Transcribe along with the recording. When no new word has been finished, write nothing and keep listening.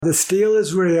The steal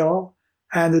is real,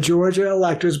 and the Georgia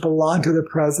electors belong to the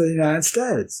President of the United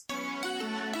States.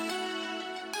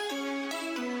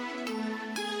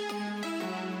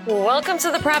 Welcome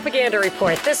to the Propaganda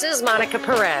Report. This is Monica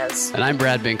Perez. And I'm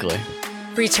Brad Binkley.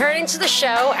 Returning to the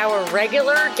show, our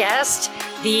regular guest,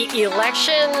 the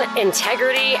election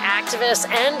integrity activist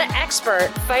and expert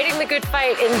fighting the good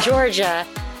fight in Georgia,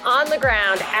 on the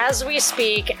ground as we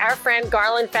speak, our friend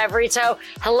Garland Favorito.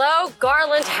 Hello,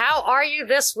 Garland. How are you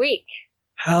this week?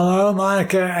 Hello,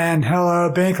 Monica, and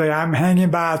hello, Binkley. I'm hanging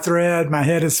by a thread. My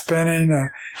head is spinning.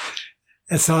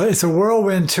 It's a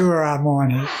whirlwind tour I'm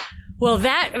on here. Well,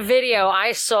 that video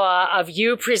I saw of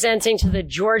you presenting to the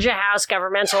Georgia House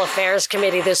Governmental Affairs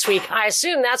Committee this week, I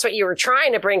assume that's what you were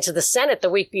trying to bring to the Senate the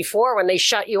week before when they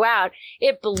shut you out.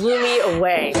 It blew me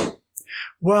away.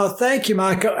 Well, thank you,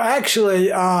 Michael. Actually,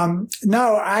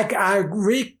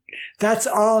 that's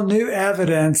all new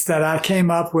evidence that I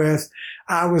came up with.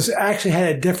 I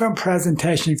had a different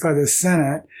presentation for the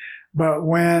Senate, but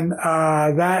when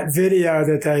that video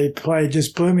that they played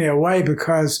just blew me away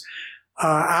because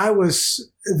I was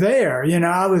there,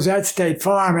 I was at State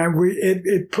Farm, and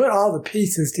it put all the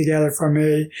pieces together for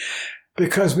me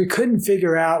because we couldn't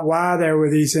figure out why there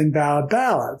were these invalid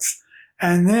ballots.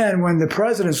 And then when the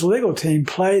president's legal team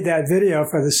played that video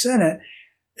for the Senate,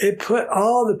 it put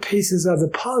all the pieces of the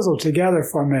puzzle together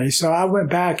for me. So I went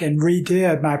back and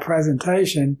redid my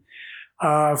presentation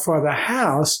for the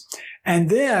House.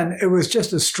 And then it was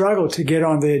just a struggle to get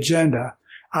on the agenda.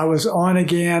 I was on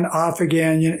again, off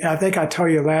again. I think I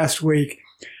told you last week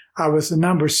I was the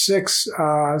number 6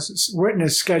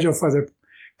 witness scheduled for the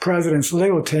president's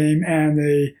legal team, and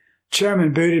the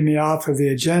chairman booted me off of the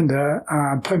agenda,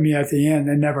 put me at the end,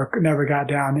 and never got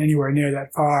down anywhere near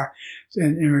that far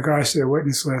in regards to the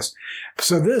witness list.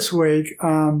 So this week,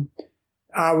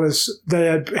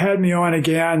 they had me on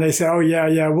again. They said, "Oh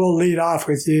yeah, we'll lead off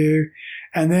with you."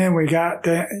 And then we got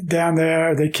down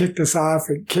there. They kicked us off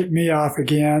and kicked me off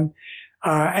again.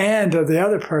 And the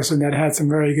other person that had some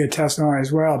very good testimony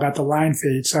as well about the line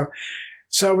feed.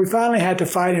 So we finally had to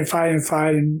fight.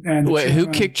 And wait, who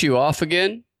kicked you off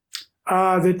again?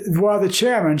 The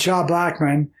chairman, Shaw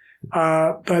Blackman,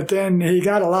 but then he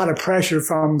got a lot of pressure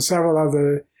from several of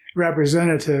the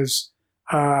representatives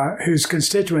whose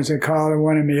constituents had called and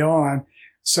wanted me on.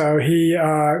 So he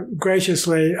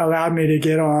graciously allowed me to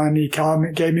get on. He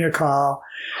gave me a call,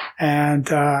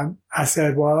 and I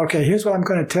said, "Well, okay, here's what I'm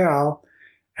going to tell."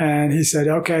 And he said,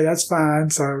 "Okay, that's fine."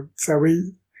 So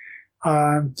he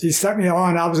set me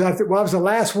on. I was the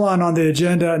last one on the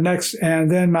agenda next, and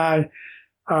then my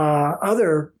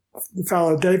other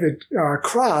fellow, David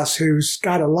Cross, who's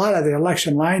got a lot of the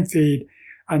election line feed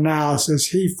analysis,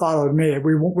 he followed me.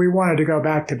 We wanted to go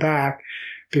back to back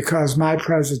because my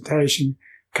presentation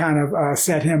kind of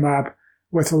set him up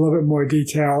with a little bit more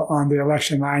detail on the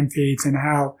election line feeds and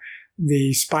how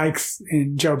the spikes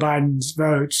in Joe Biden's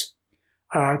votes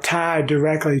tied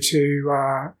directly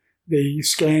to the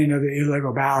scanning of the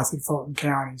illegal ballots in Fulton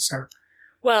County.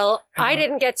 Well, I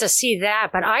didn't get to see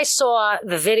that, but I saw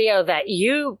the video that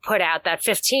you put out, that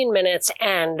 15 minutes,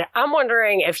 and I'm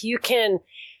wondering if you can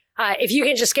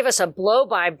just give us a blow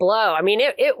by blow. I mean,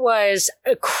 it was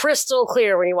crystal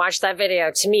clear when you watched that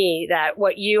video to me that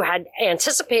what you had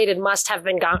anticipated must have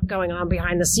been going on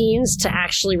behind the scenes to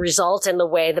actually result in the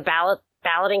way the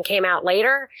balloting came out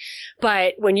later.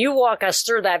 But when you walk us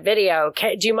through that video,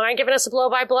 do you mind giving us a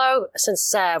blow by blow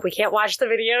since we can't watch the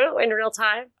video in real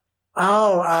time?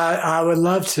 Oh, I would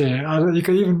love to. You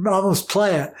could even almost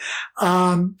play it.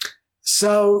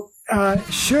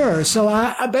 Sure. So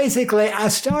I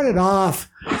started off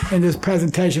in this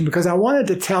presentation because I wanted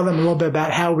to tell them a little bit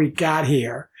about how we got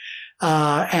here,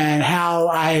 and how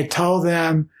I had told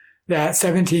them that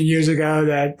 17 years ago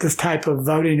that this type of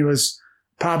voting was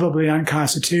probably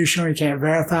unconstitutional. You can't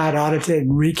verify it, audit it,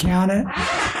 and recount it.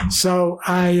 So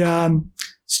I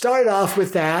started off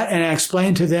with that, and I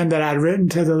explained to them that I'd written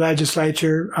to the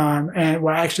legislature,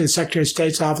 actually the Secretary of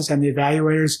State's office and the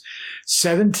evaluators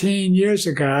 17 years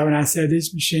ago. And I said,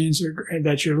 these machines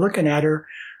that you're looking at are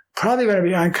probably going to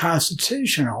be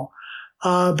unconstitutional,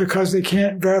 because they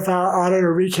can't verify, audit,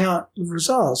 or recount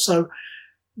results. So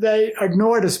they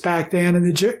ignored us back then, and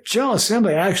the General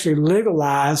Assembly actually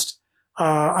legalized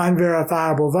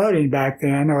unverifiable voting back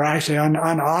then, or actually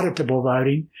unauditable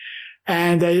voting.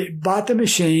 And they bought the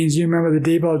machines. You remember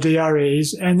the Debo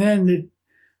DREs. And then the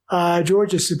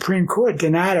Georgia Supreme Court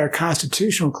denied our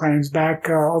constitutional claims back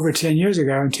over 10 years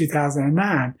ago in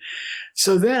 2009.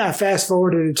 So then I fast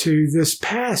forwarded to this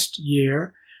past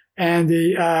year, and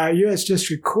the U.S.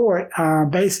 District Court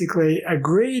basically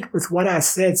agreed with what I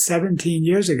said 17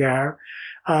 years ago,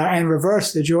 and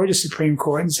reversed the Georgia Supreme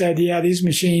Court and said, yeah, these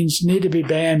machines need to be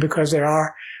banned because they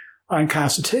are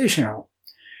unconstitutional.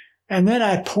 And then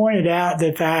I pointed out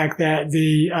the fact that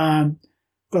the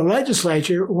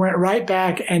legislature went right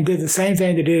back and did the same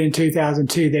thing they did in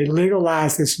 2002. They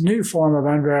legalized this new form of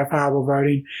unverifiable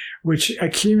voting, which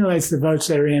accumulates the votes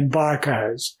that are in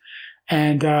barcodes.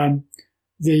 And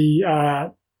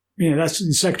that's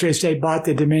the Secretary of State bought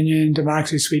the Dominion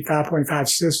Democracy Suite 5.5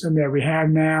 system that we have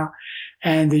now.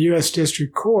 And the U.S.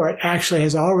 District Court actually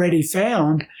has already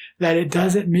found that it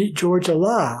doesn't meet Georgia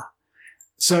law.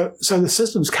 So the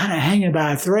system's kind of hanging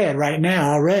by a thread right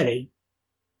now already.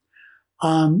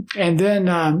 And then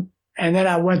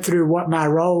I went through what my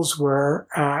roles were,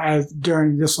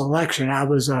 during this election. I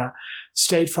was a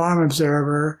State Farm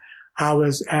observer. I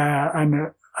was,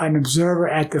 an observer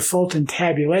at the Fulton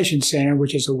Tabulation Center,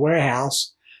 which is a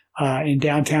warehouse in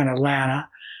downtown Atlanta.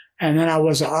 And then I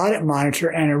was an audit monitor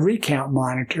and a recount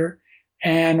monitor.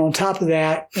 And on top of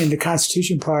that, in the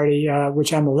Constitution Party,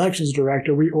 which I'm elections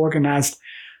director, we organized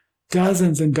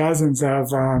dozens and dozens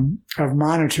of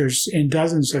monitors in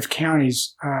dozens of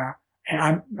counties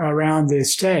around the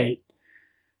state.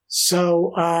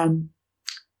 So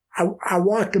I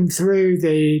walked them through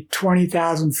the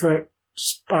 20,000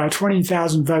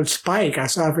 vote spike I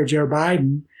saw for Joe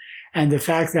Biden, and the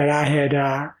fact that I had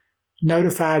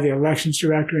notified the elections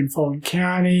director in Fulton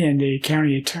County and the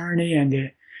county attorney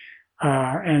and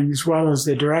as well as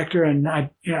the director, and I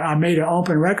made an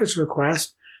open records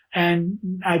request, and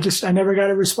I never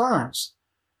got a response.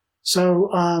 So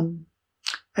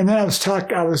and then I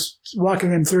was walking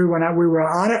them through when we were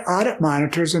audit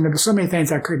monitors, and there were so many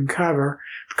things I couldn't cover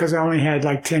because I only had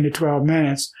like 10 to 12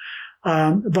 minutes.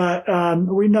 But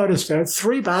we noticed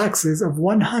 3 boxes of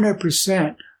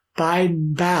 100%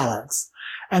 Biden ballots.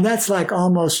 And that's like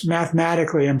almost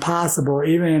mathematically impossible,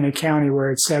 even in a county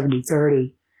where it's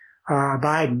 70-30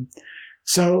 Biden.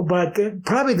 So, but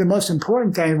probably the most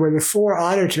important thing were the 4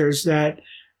 auditors that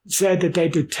said that they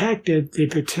detected the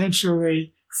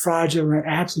potentially fraudulent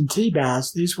absentee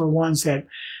ballots. These were ones that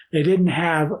they didn't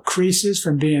have creases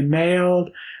from being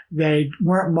mailed. They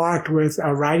weren't marked with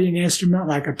a writing instrument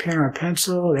like a pen or a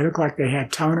pencil. They looked like they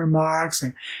had toner marks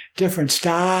and different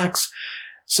stocks.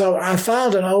 So I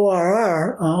filed an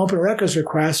ORR, open records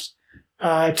request,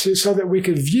 so that we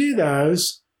could view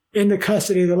those in the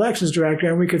custody of the elections director,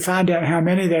 and we could find out how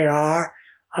many there are,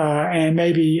 and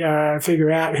maybe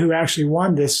figure out who actually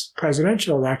won this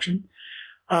presidential election.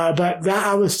 But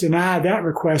I was denied that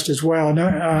request as well. No,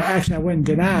 actually, I wasn't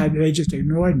denied. They just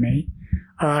ignored me.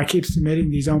 I keep submitting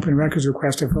these open records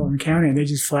requests to Fulton County, and they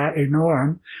just flat ignore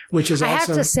them, which is also... I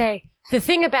have to say, the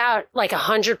thing about like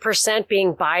 100%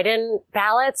 being Biden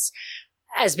ballots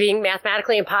as being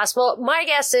mathematically impossible, my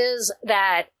guess is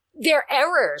that their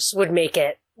errors would make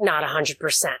it not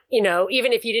 100%. You know,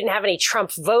 even if you didn't have any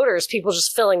Trump voters, people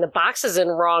just filling the boxes in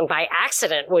wrong by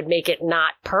accident would make it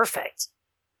not perfect.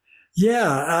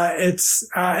 Yeah,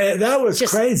 that was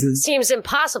just crazy. Seems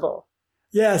impossible.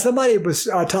 Yeah, somebody was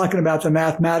talking about the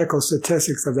mathematical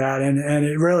statistics of that, and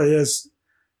it really is.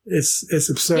 It's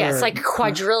absurd. Yeah, it's like a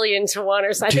quadrillion to one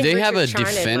or something. Do they have a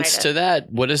defense to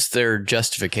that? What is their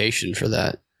justification for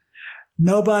that?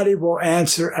 Nobody will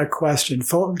answer a question.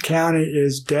 Fulton County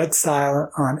is dead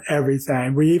silent on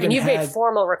everything. And you've made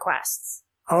formal requests.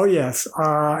 Oh yes,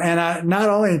 and I've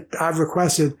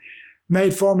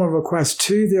made formal requests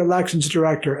to the elections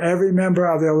director, every member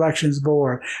of the elections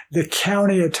board, the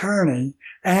county attorney,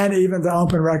 and even the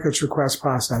open records request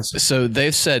process. So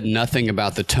they've said nothing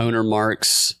about the toner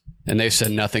marks, and they've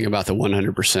said nothing about the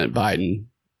 100% Biden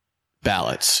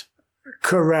ballots.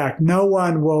 Correct. No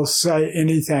one will say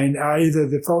anything, either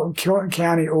the Fulton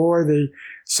County or the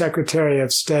Secretary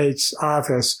of State's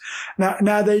office.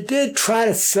 Now they did try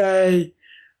to say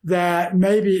that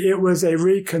maybe it was a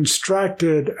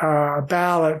reconstructed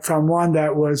ballot from one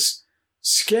that was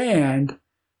scanned,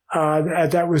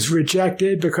 that was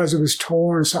rejected because it was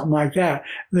torn or something like that.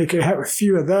 They could have a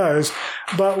few of those.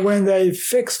 But when they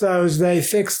fix those, they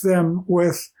fix them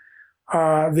with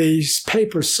these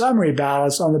paper summary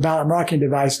ballots on the ballot marking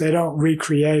device. They don't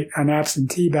recreate an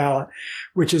absentee ballot,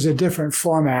 which is a different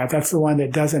format. That's the one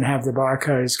that doesn't have the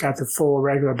barcode. It's got the full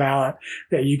regular ballot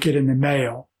that you get in the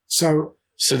mail. So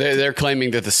they're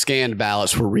claiming that the scanned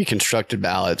ballots were reconstructed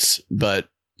ballots, but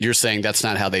you're saying that's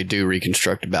not how they do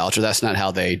reconstructed ballots, or that's not how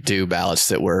they do ballots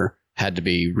that had to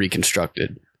be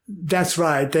reconstructed. That's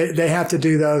right. They have to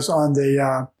do those on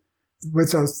the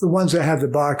ones that have the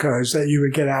barcodes that you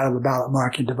would get out of the ballot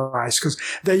marking device, because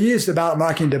they use the ballot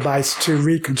marking device to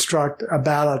reconstruct a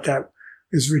ballot that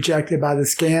is rejected by the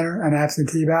scanner, an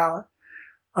absentee ballot.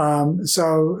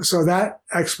 So that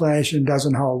explanation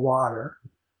doesn't hold water.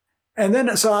 And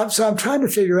then, so I'm trying to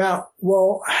figure out,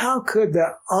 well, how could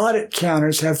the audit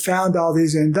counters have found all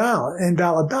these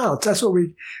invalid ballots? That's what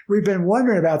we've been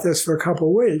wondering about this for a couple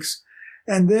of weeks.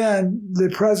 And then the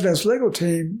president's legal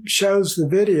team shows the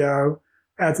video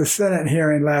at the Senate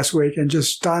hearing last week and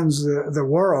just stuns the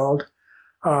world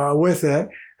with it.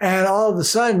 And all of a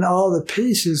sudden, all the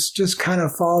pieces just kind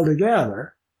of fall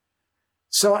together.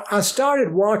 So I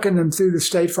started walking them through the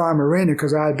State Farm Arena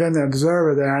because I had been the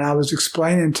observer there, and I was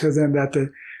explaining to them that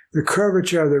the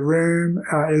curvature of the room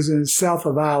is in itself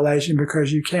a violation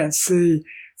because you can't see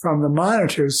from the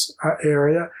monitors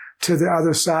area to the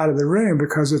other side of the room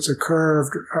because it's a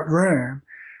curved room,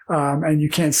 and you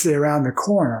can't see around the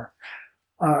corner.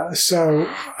 So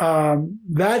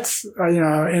that's,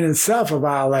 in itself a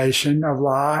violation of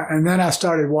law. And then I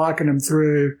started walking them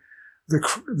through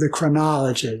the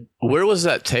chronology. Where was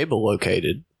that table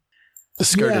located? The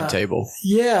skirted table.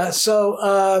 Yeah.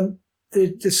 So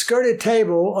the skirted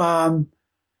table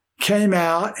came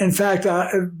out. In fact,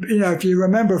 if you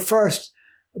remember first,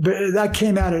 that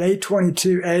came out at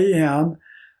 8:22 a.m.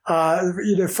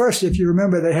 First, if you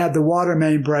remember, they had the water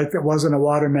main break that wasn't a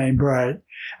water main break.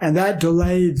 And that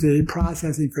delayed the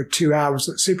processing for 2 hours.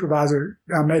 The supervisor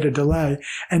made a delay.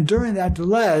 And during that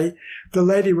delay, the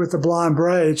lady with the blonde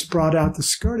braids brought out the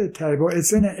skirted table.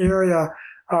 It's in an area,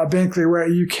 Binkley, where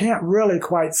you can't really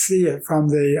quite see it from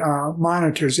the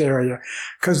monitors area.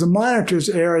 Because the monitors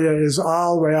area is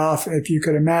all the way off, if you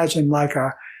could imagine, like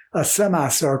a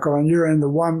semicircle, and you're in the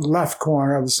one left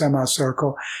corner of the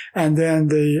semicircle, and then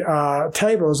the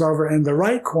table is over in the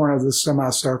right corner of the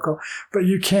semicircle, but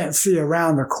you can't see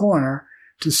around the corner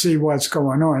to see what's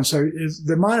going on. So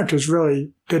the monitors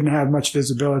really didn't have much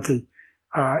visibility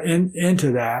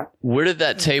into that. Where did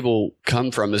that table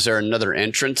come from? Is there another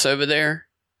entrance over there?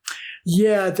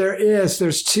 Yeah, there is.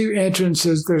 There's two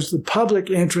entrances. There's the public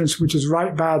entrance, which is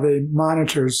right by the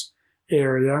monitors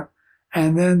area.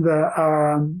 And then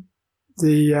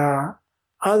the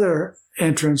other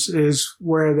entrance is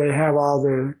where they have all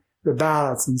the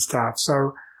ballots and stuff.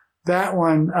 So that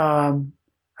one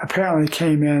apparently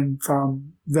came in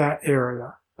from that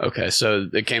area. Okay, so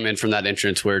it came in from that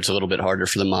entrance where it's a little bit harder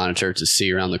for the monitor to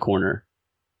see around the corner.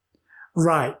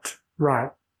 Right.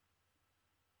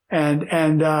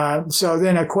 And so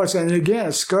then, of course, and again,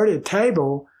 a skirted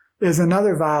table is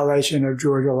another violation of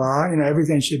Georgia law.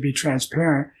 Everything should be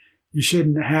transparent. You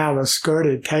shouldn't have a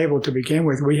skirted table to begin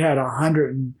with. We had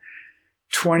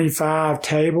 125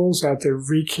 tables at the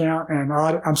recount and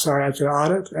audit. At the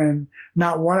audit, and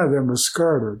not one of them was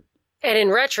skirted. And in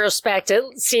retrospect,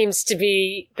 it seems to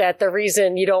be that the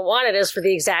reason you don't want it is for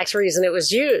the exact reason it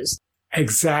was used.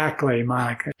 Exactly,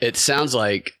 Monica. It sounds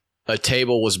like a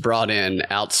table was brought in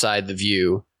outside the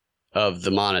view of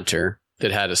the monitor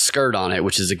that had a skirt on it,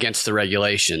 which is against the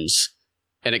regulations.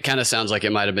 And it kind of sounds like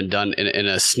it might have been done in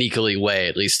a sneakily way,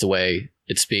 at least the way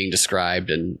it's being described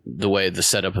and the way the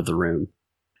setup of the room.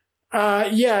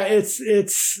 Yeah, it's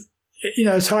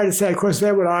hard to say. Of course,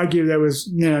 they would argue there was,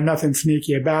 nothing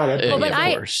sneaky about it. Well, but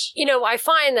I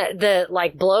find that the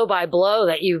blow by blow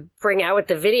that you bring out with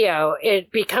the video,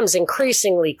 it becomes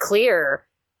increasingly clear.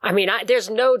 I mean,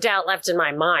 there's no doubt left in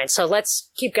my mind. So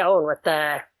let's keep going with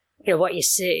what you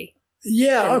see.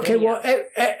 Yeah. Okay. Well,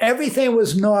 everything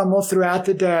was normal throughout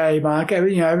the day, Mike.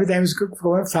 Everything was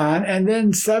going fine. And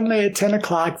then suddenly at 10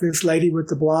 o'clock, this lady with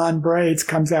the blonde braids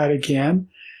comes out again,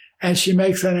 and she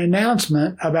makes an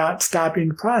announcement about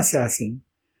stopping processing.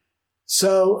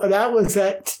 So that was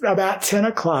at about 10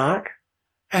 o'clock.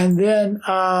 And then,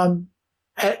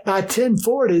 by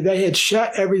 10:40, they had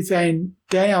shut everything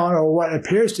down, or what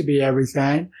appears to be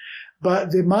everything.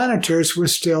 But the monitors were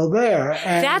still there.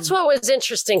 And that's what was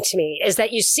interesting to me, is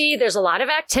that you see there's a lot of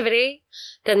activity,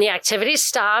 then the activity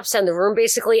stops and the room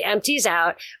basically empties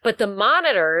out, but the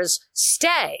monitors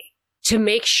stay to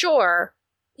make sure,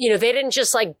 they didn't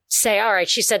just say, all right,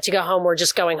 she said to go home, we're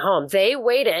just going home. They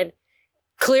waited.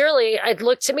 Clearly, it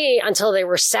looked to me until they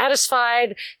were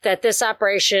satisfied that this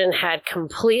operation had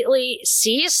completely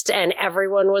ceased and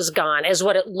everyone was gone, is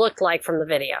what it looked like from the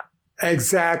video.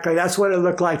 Exactly. That's what it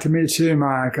looked like to me too,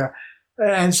 Monica.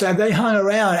 And so they hung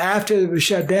around after it was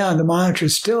shut down. The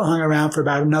monitors still hung around for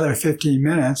about another 15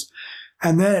 minutes.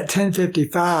 And then at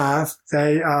 10:55,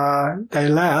 they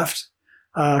left,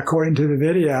 according to the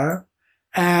video.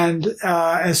 And,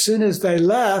 as soon as they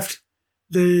left,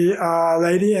 the,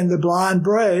 lady in the blonde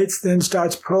braids then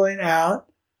starts pulling out,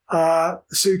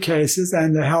 suitcases,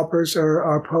 and the helpers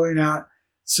are pulling out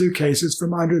suitcases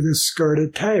from under the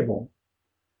skirted table.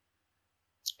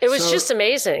 It was just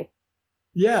amazing.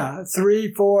 Yeah,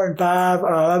 3, 4, and 5,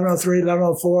 1103,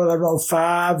 1104,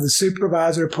 1105. The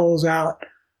supervisor pulls out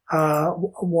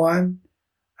one,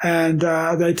 and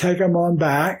they take them on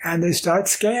back, and they start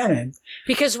scanning.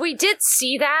 Because we did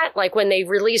see that, like when they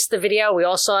released the video, we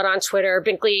all saw it on Twitter.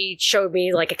 Binkley showed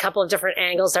me like a couple of different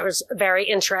angles that was very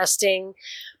interesting.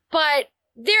 But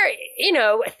there,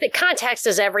 the context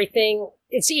is everything.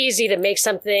 It's easy to make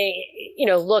something,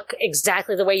 look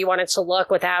exactly the way you want it to look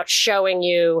without showing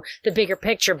you the bigger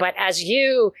picture. But as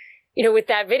with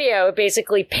that video, it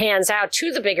basically pans out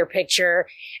to the bigger picture.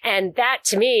 And that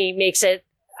to me makes it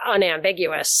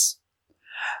unambiguous.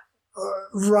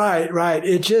 Right.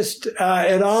 It just,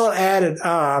 it all added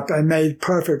up and made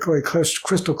perfectly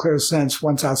crystal clear sense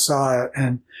once I saw it.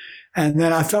 And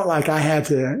then I felt like I had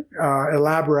to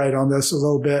elaborate on this a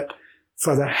little bit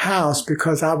for the house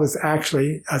because I was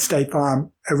actually a State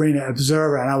Farm Arena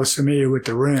observer and I was familiar with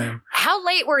the room. How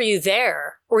late were you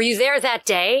there? Were you there that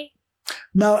day?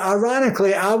 No,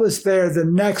 ironically, I was there the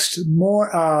next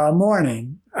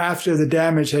morning after the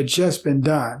damage had just been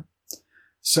done.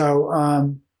 So,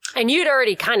 and you'd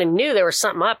already kind of knew there was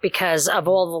something up because of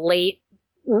all the late,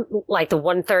 like the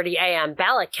 1:30 a.m.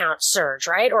 ballot count surge,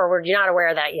 right? Or were you not aware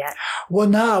of that yet? Well,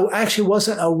 no, I actually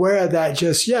wasn't aware of that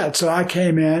just yet. So I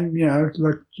came in,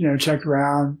 looked, checked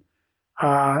around,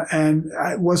 and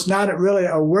I was not really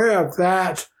aware of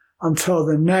that until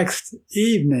the next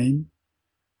evening.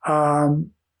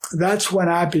 That's when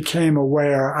I became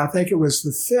aware. I think it was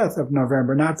the 5th of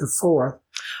November, not the 4th,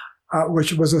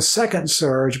 which was a second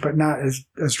surge, but not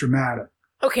as dramatic.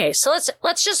 Okay, so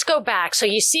let's just go back. So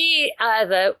you see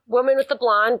the woman with the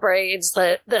blonde braids,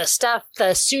 the stuff,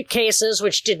 the suitcases,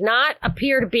 which did not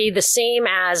appear to be the same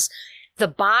as the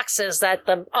boxes that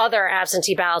the other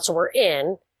absentee ballots were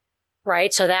in,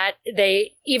 right? So that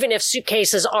even if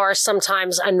suitcases are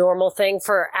sometimes a normal thing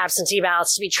for absentee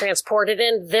ballots to be transported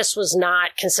in, this was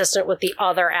not consistent with the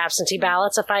other absentee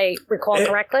ballots, if I recall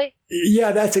correctly.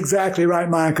 Yeah, that's exactly right,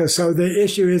 Monica. So the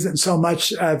issue isn't so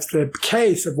much of the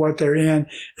case of what they're in,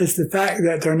 it's the fact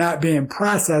that they're not being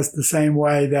processed the same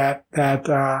way that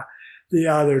the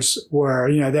others were.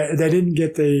 They didn't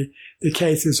get the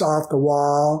cases off the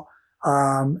wall.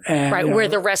 And right, where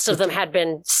the rest of them had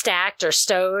been stacked or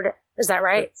stowed. Is that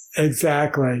right?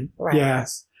 Exactly. Right.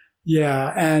 Yes.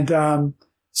 Yeah. And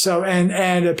so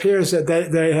it appears that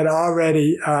they had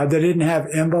already they didn't have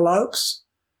envelopes.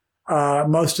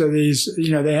 Most of these,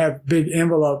 they have big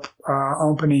envelope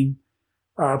opening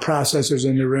processors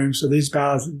in the room. So these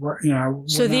ballots were,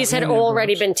 So these had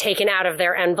already been taken out of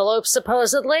their envelopes,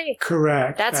 supposedly?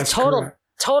 Correct. That's a correct.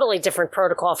 totally different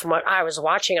protocol from what I was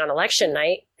watching on election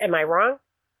night. Am I wrong?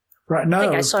 Right. No, I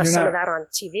think I saw some of that on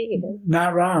TV.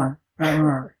 Not wrong. Not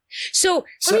wrong. So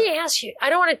let me ask you, I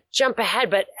don't want to jump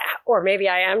ahead, or maybe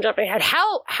I am jumping ahead.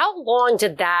 How long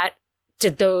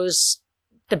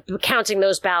counting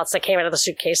those ballots that came out of the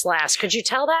suitcase last? Could you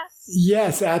tell that?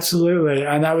 Yes, absolutely.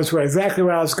 And that was exactly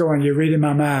where I was going. You're reading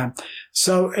my mind.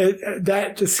 So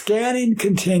the scanning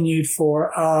continued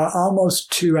for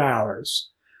almost 2 hours,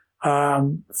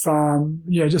 from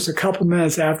just a couple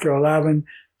minutes after 11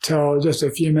 till just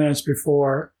a few minutes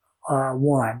before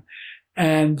 1.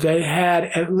 And they had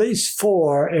at least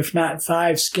 4, if not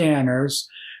 5 scanners.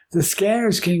 The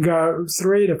scanners can go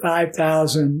 3,000 to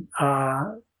 5,000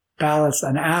 ballots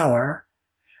an hour,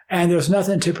 and there's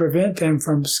nothing to prevent them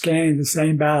from scanning the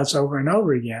same ballots over and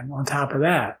over again on top of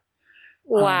that.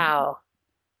 Wow.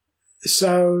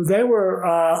 So they were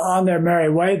on their merry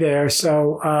way there.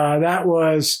 So that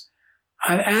was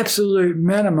an absolute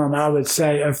minimum, I would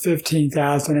say, of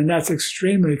 15,000, and that's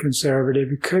extremely conservative.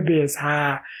 It could be as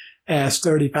high as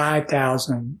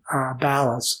 35,000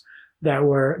 ballots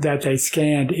that they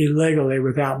scanned illegally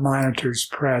without monitors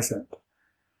present.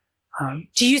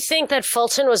 Do you think that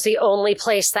Fulton was the only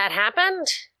place that happened?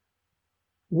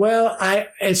 Well,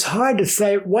 it's hard to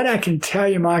say. What I can tell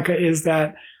you, Micah, is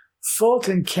that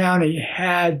Fulton County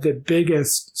had the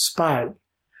biggest spike.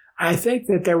 I think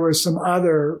that there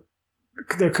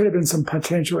could have been some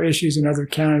potential issues in other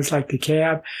counties like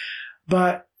DeKalb,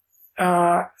 but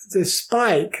the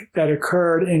spike that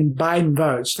occurred in Biden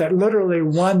votes that literally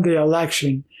won the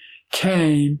election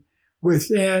came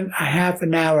within a half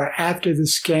an hour after the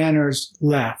scanners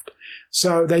left.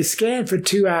 So they scan for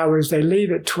 2 hours. They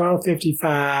leave at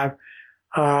 12:55,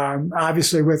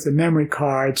 obviously with the memory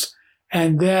cards.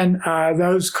 And then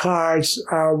those cards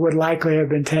would likely have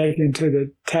been taken to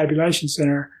the tabulation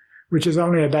center, which is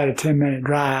only about a 10-minute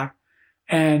drive.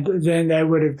 And then they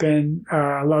would have been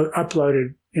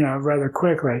uploaded, rather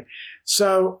quickly.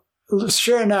 So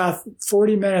sure enough,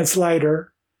 40 minutes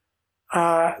later,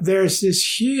 there's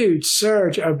this huge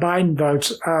surge of Biden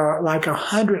votes, like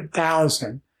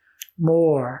 100,000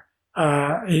 more.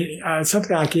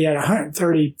 Something like he had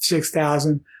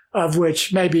 136,000, of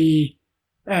which maybe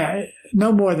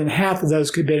no more than half of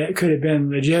those could have been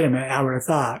legitimate, I would have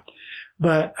thought.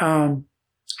 But and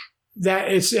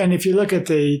if you look at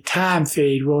the time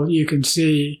feed, well, you can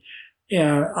see,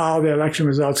 all the election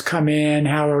results come in,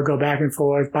 how it'll go back and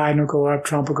forth. Biden will go up,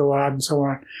 Trump will go up, and so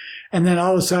on. And then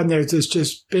all of a sudden there's this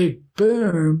just big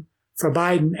boom for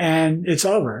Biden, and it's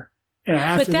over.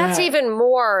 But that's even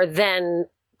more than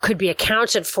could be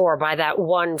accounted for by that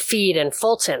one feed in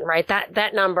Fulton, right?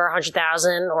 That number,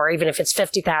 100,000, or even if it's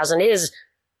 50,000 is,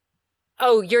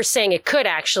 you're saying it could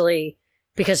actually,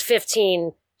 because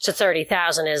 15 to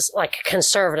 30,000 is like a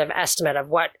conservative estimate of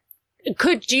what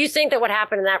do you think that what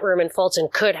happened in that room in Fulton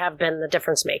could have been the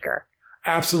difference maker?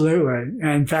 Absolutely. And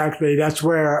in fact,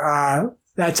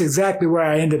 that's exactly where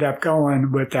I ended up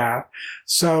going with that.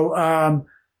 So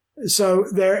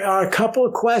there are a couple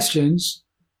of questions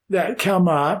that come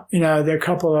up. There are a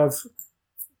couple of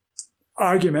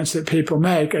arguments that people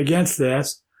make against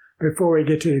this before we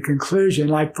get to the conclusion.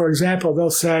 Like, for example, they'll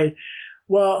say,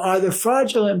 well, are the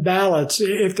fraudulent ballots,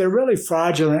 if they're really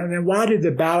fraudulent, then why did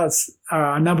the ballots,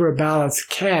 number of ballots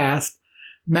cast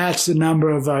match the number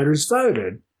of voters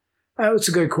voted? That's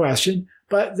a good question.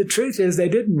 But the truth is they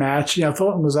didn't match.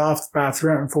 Fulton was off by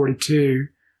 342,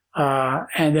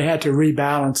 and they had to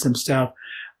rebalance themselves.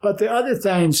 But the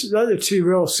other two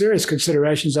real serious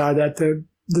considerations are that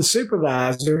the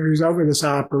supervisor who's over this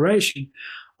operation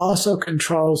also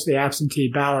controls the absentee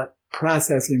ballot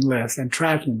processing list and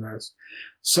tracking list.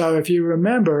 So if you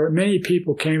remember, many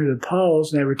people came to the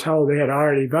polls and they were told they had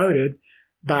already voted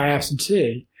by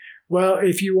absentee. Well,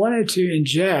 if you wanted to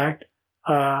inject,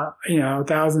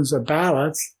 thousands of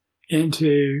ballots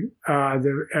into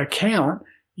the account,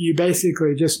 you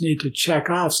basically just need to check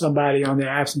off somebody on the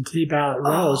absentee ballot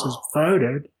rolls as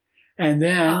voted, and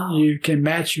then you can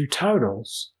match your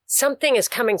totals. Something is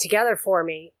coming together for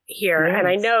me here. Yes. And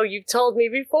I know you've told me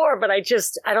before, but I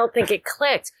don't think it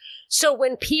clicked. So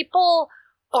when people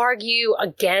argue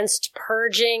against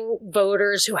purging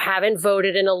voters who haven't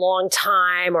voted in a long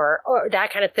time or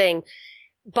that kind of thing,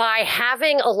 by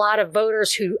having a lot of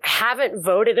voters who haven't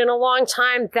voted in a long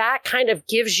time, that kind of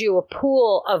gives you a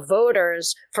pool of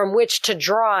voters from which to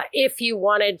draw if you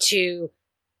wanted to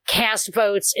cast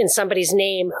votes in somebody's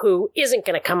name who isn't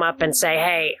going to come up and say,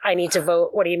 hey, I need to vote.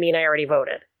 What do you mean I already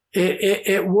voted?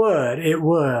 It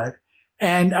would.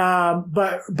 And,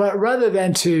 but rather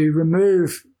than to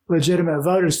remove legitimate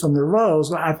voters from the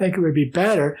rolls, I think it would be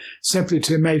better simply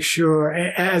to make sure,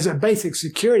 as a basic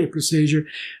security procedure,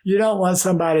 you don't want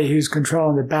somebody who's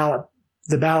controlling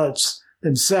the ballots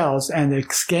themselves and the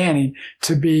scanning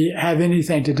to have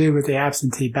anything to do with the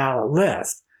absentee ballot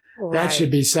list. Right. That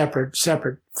should be separate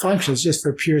functions just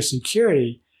for pure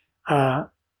security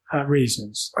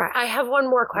reasons. Right. I have one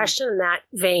more question in that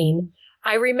vein.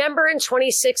 I remember in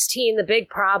 2016, the big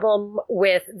problem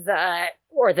with the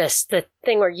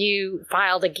thing where you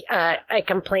filed a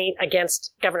complaint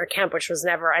against Governor Kemp, which was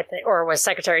never, I think, or was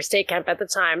Secretary of State Kemp at the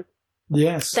time.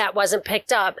 Yes. That wasn't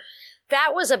picked up.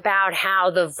 That was about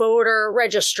how the voter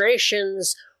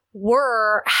registrations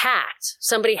were hacked.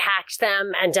 Somebody hacked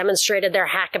them and demonstrated their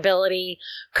hackability.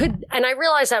 And I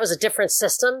realized that was a different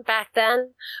system back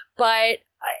then, but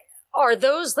are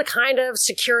those the kind of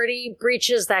security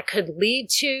breaches that could lead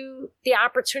to the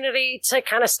opportunity to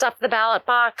kind of stuff the ballot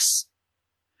box?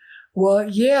 Well,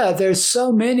 yeah, there's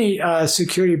so many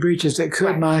security breaches that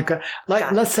could, right. Monica.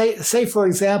 Like, let's say, for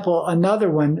example,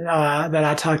 another one that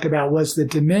I talked about was the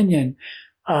Dominion.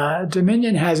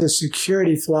 Dominion has a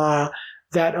security flaw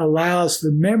that allows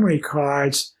the memory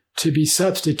cards to be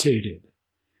substituted.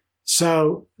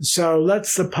 So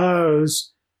let's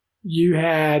suppose you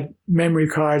had memory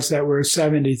cards that were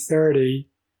 70-30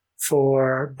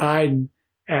 for Biden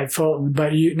at Fulton,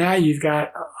 but now you've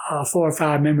got 4 or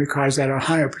 5 memory cards that are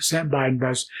 100% Biden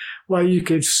votes. Well, you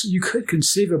could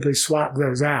conceivably swap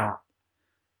those out.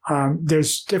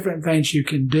 There's different things you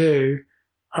can do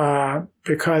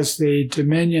because the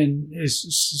Dominion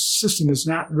system is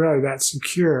not really that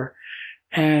secure,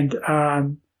 and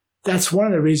that's one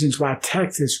of the reasons why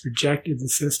Texas rejected the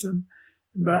system.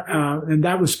 But and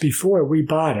that was before we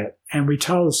bought it, and we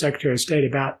told the Secretary of State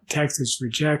about Texas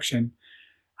rejection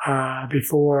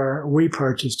before we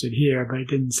purchased it here, but it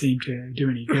didn't seem to do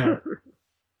any good.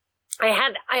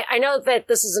 I know that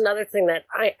this is another thing that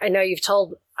I know you've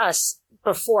told us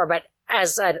before, but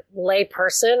as a lay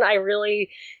person, I really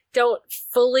don't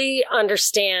fully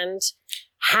understand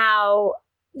how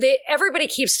everybody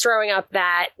keeps throwing up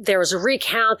that there was a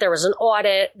recount, there was an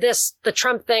audit. The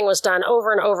Trump thing was done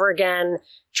over and over again.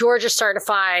 Georgia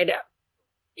certified,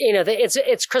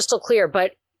 it's crystal clear.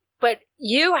 But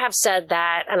you have said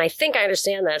that, and I think I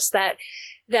understand this, that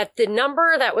the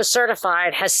number that was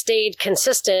certified has stayed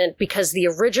consistent because the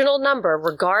original number,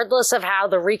 regardless of how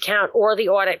the recount or the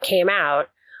audit came out,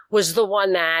 was the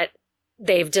one that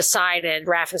they've decided,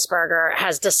 Raffensperger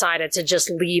has decided to just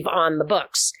leave on the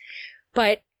books.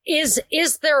 But is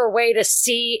there a way to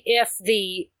see if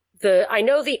I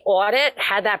know the audit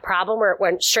had that problem where it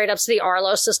went straight up to the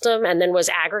Arlo system and then was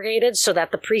aggregated so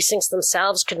that the precincts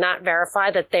themselves could not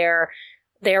verify that their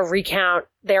recount,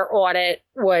 their audit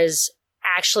was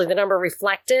actually the number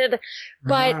reflected.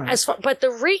 But but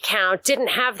the recount didn't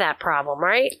have that problem,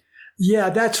 right? Yeah,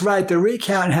 that's right. The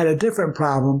recount had a different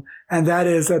problem, and that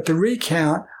is that the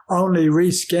recount only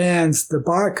rescans the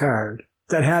barcode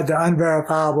that had the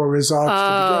unverifiable results to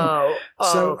begin with.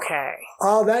 So okay.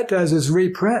 All that does is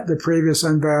reprint the previous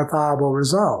unverifiable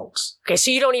results. Okay, so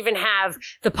you don't even have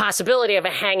the possibility of a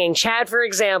hanging chad, for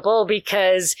example,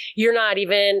 because you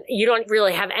don't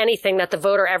really have anything that the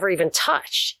voter ever even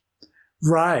touched.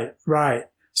 Right.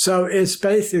 So it's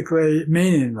basically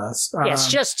meaningless. Yeah, it's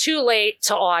just too late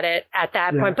to audit at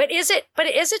that point. But is it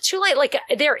too late? Like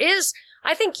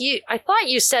I thought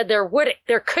you said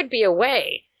there could be a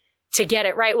way to get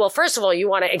it right. Well, first of all, you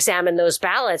want to examine those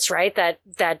ballots, right?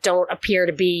 That don't appear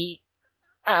to be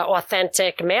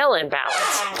authentic mail-in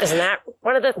ballots. Isn't that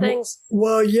one of the things?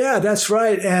 Well, yeah, that's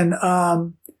right. And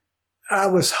I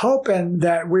was hoping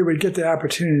that we would get the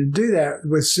opportunity to do that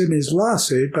with Sydney's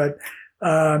lawsuit, but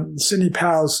Sidney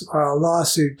Powell's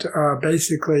lawsuit,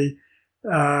 basically,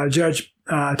 Judge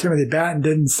Timothy Batten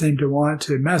didn't seem to want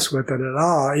to mess with it at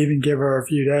all, even give her a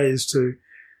few days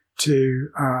to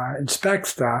inspect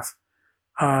stuff.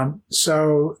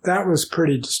 So that was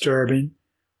pretty disturbing.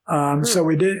 So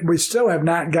we still have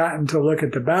not gotten to look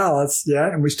at the ballots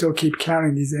yet, and we still keep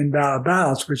counting these invalid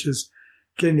ballots, which is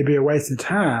getting to be a waste of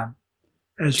time.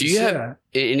 Do you have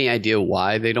any idea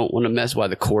why they don't want to why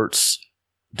the courts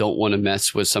don't want to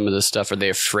mess with some of this stuff? Are they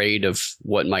afraid of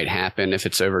what might happen if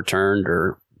it's overturned,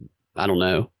 or I don't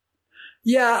know?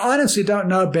 Yeah, I honestly don't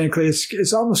know, Binkley.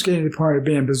 It's almost getting to the point of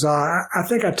being bizarre. I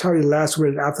think I told you last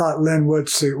week, I thought Lynn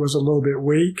Wood's suit was a little bit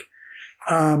weak.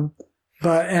 I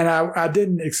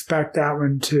didn't expect that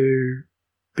one to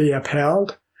be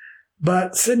upheld.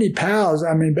 But Sidney Powell's,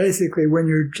 basically when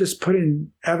you're just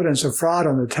putting evidence of fraud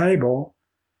on the table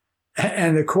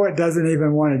and the court doesn't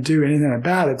even want to do anything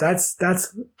about it,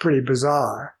 that's pretty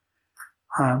bizarre.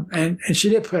 And she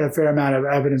did put a fair amount of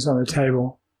evidence on the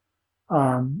table,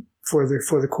 for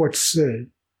the court to see.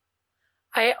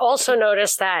 I also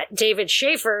noticed that David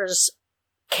Schaefer's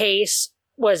case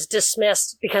was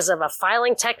dismissed because of a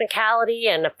filing technicality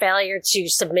and a failure to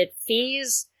submit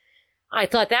fees. I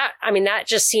thought that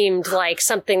just seemed like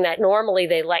something that normally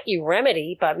they let you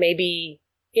remedy, but maybe,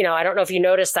 I don't know if you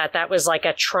noticed that was like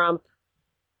a Trump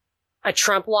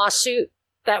lawsuit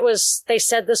they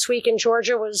said this week in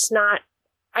Georgia was not,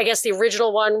 I guess the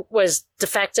original one was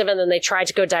defective, and then they tried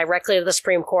to go directly to the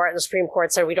Supreme Court, and the Supreme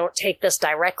Court said, we don't take this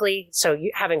directly. So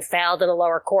you, having failed in a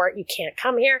lower court, you can't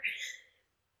come here.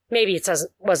 Maybe it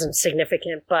wasn't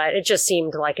significant, but it just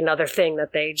seemed like another thing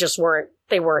that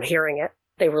they weren't hearing it.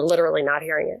 They were literally not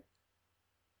hearing it.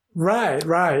 Right.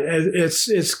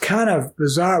 It's kind of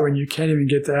bizarre when you can't even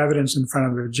get the evidence in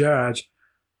front of a judge.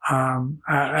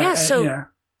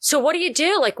 So what do you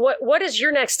do? Like, what is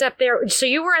your next step there? So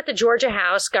you were at the Georgia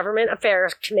House Government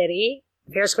Affairs Committee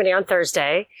on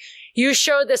Thursday. You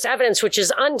showed this evidence, which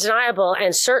is undeniable,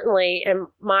 and certainly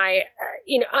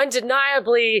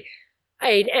undeniably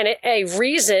a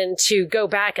reason to go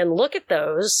back and look at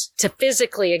those, to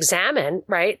physically examine,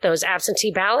 right, those absentee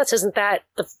ballots. Isn't that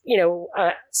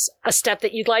a step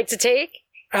that you'd like to take?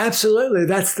 Absolutely.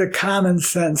 That's the common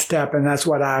sense step. And that's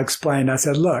what I explained. I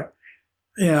said, look,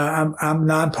 I'm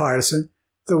nonpartisan.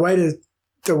 The way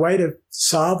to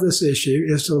solve this issue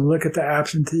is to look at the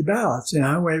absentee ballots.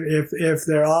 If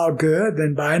they're all good,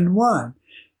 then Biden won.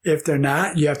 If they're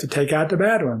not, you have to take out the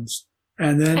bad ones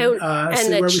and then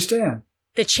see where we stand.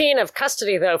 The chain of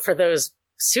custody, though, for those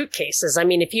suitcases.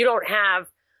 If you don't have,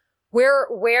 where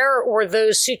were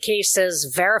those suitcases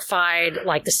verified,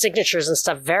 like the signatures and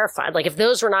stuff verified? Like if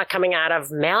those were not coming out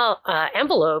of mail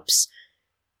envelopes,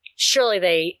 surely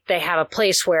they have a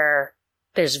place where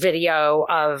there's video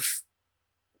of,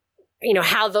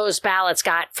 how those ballots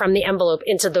got from the envelope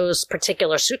into those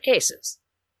particular suitcases.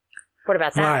 What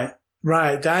about that?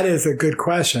 Right. That is a good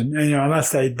question.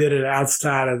 Unless they did it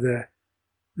outside of the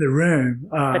room.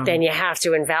 But then you have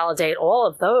to invalidate all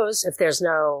of those if there's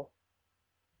no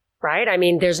right? I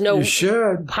mean, there's no You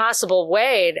should. possible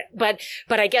way. But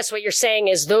I guess what you're saying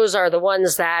is those are the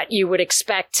ones that you would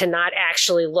expect to not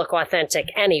actually look authentic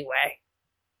anyway.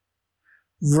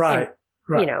 Right. And,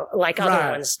 right. You know, like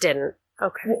other ones didn't.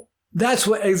 Okay. That's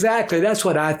what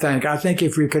I think. I think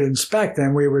if we could inspect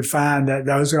them, we would find that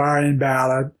those are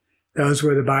invalid. Those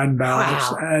were the Biden ballots.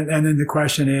 Wow. And then the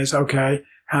question is, okay,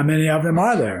 how many of them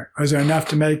are there? Is there enough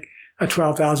to make a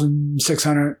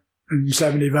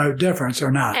 12,670 vote difference or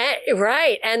not?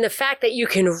 Right. And the fact that you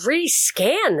can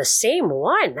rescan the same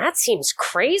one, that seems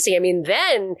crazy. I mean,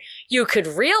 then you could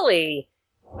really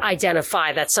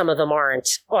identify that some of them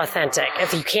aren't authentic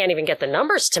if you can't even get the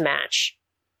numbers to match.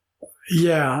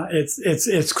 Yeah,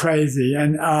 it's crazy.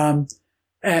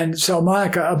 And so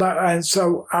Monica,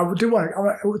 so I do want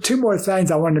two more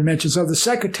things I wanted to mention. So the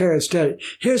Secretary of State,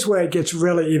 here's where it gets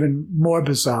really even more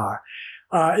bizarre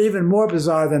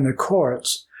than the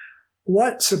courts.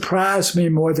 What surprised me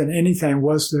more than anything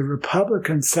was the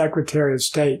Republican Secretary of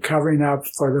State covering up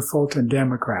for the Fulton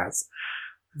Democrats.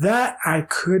 That I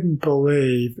couldn't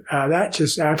believe. That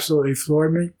just absolutely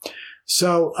floored me.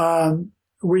 So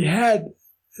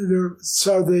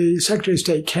the Secretary of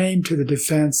State came to the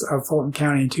defense of Fulton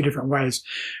County in two different ways.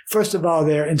 First of all,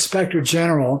 their Inspector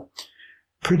General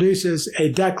produces a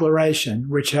declaration,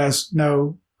 which has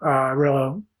no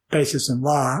real basis in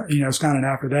law. You know, it's not an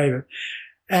affidavit.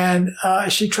 And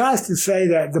she tries to say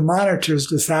that the monitors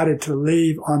decided to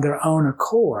leave on their own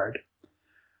accord.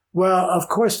 Well, of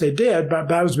course they did, but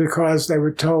that was because they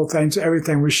were told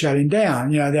everything was shutting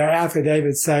down. You know, their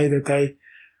affidavits say that they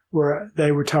were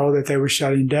told that they were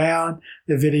shutting down.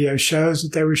 The video shows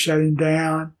that they were shutting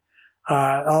down.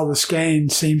 All the scanning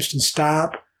seems to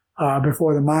stop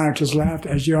before the monitors left,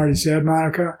 as you already said,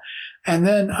 Monica. And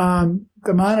then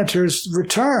the monitors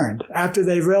returned after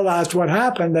they realized what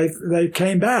happened. They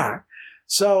came back.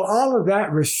 So all of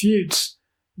that refutes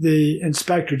the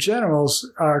Inspector General's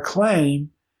claim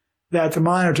that the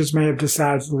monitors may have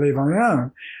decided to leave on their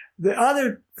own. The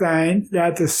other thing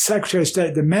that the Secretary of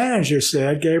State, the manager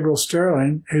said, Gabriel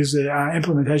Sterling, who's the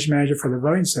implementation manager for the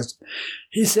voting system,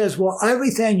 he says, well,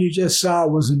 everything you just saw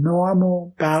was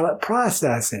normal ballot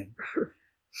processing.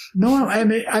 No, I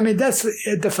mean,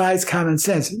 it defies common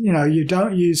sense. You know, you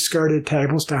don't use skirted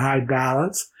tables to hide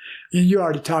ballots. And you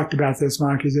already talked about this,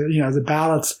 Mark, you know, the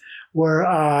ballots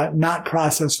were not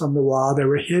processed from the wall. They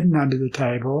were hidden under the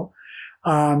table.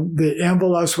 The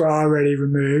envelopes were already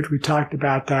removed. We talked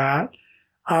about that.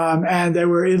 And they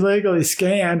were illegally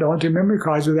scanned onto memory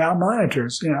cards without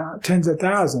monitors, you know, tens of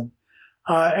thousands.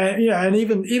 And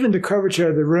even the curvature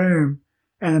of the room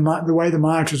and the way the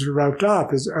monitors were roped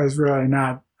up is really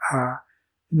not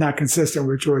consistent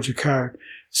with Georgia code.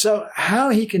 So how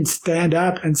he can stand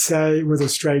up and say with a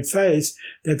straight face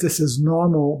that this is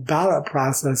normal ballot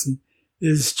processing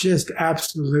is just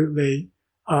absolutely,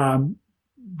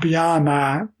 beyond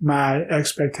my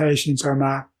expectations or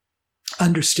my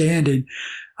understanding.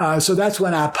 So that's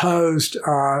when I posed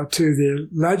to the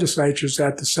legislatures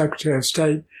that the Secretary of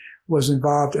State was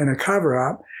involved in a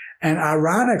cover-up. And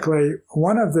ironically,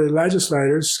 one of the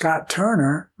legislators, Scott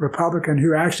Turner, Republican,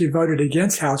 who actually voted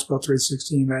against House Bill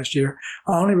 316 last year,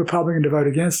 only Republican to vote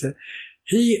against it,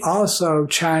 he also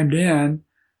chimed in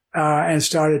and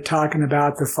started talking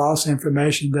about the false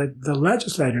information that the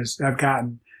legislators have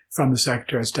gotten from the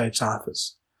Secretary of State's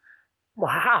office.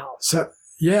 Wow. So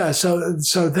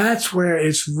that's where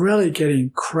it's really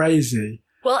getting crazy.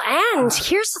 Well, and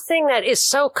here's the thing that is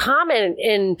so common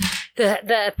in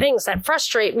the things that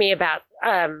frustrate me about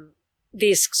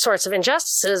these sorts of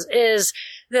injustices is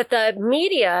that the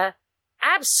media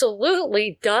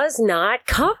absolutely does not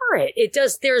cover it. It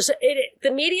does.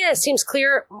 The media seems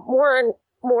more and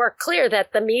more clear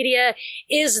that the media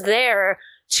is there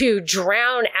to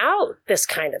drown out this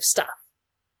kind of stuff.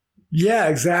 Yeah,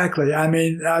 exactly. I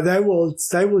mean, they will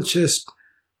just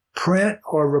print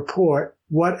or report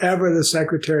whatever the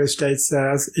Secretary of State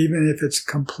says, even if it's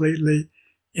completely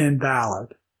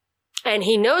invalid. And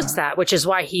he knows that, which is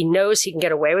why he knows he can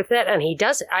get away with it. And he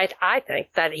does it. I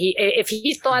think that if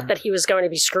he thought that he was going to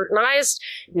be scrutinized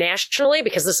nationally,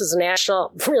 because this is a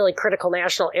really critical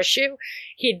national issue,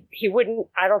 he wouldn't,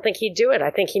 I don't think he'd do it. I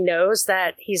think he knows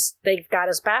that they've got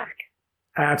his back.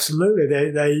 Absolutely.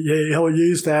 He'll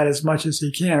use that as much as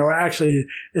he can. Or actually,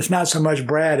 it's not so much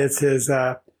Brad, it's his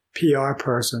PR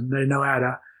person. They know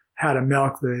how to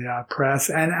milk the press,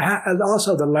 and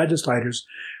also the legislators.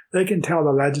 They can tell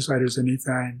the legislators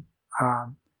anything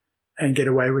and get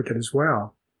away with it as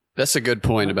well. That's a good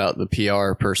point about the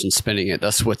PR person spinning it.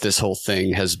 That's what this whole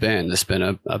thing has been. It's been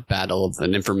a battle of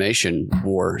an information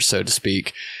war, so to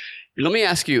speak. Let me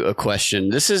ask you a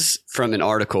question. This is from an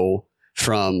article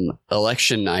from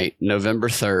election night, November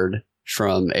 3rd,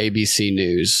 from ABC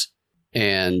News.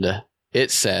 And it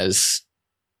says,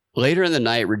 later in the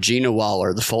night, Regina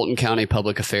Waller, the Fulton County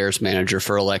Public Affairs Manager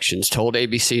for Elections, told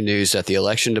ABC News that the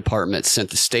election department sent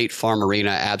the State Farm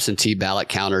Arena absentee ballot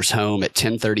counters home at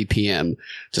 10:30 p.m.,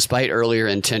 despite earlier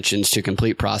intentions to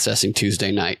complete processing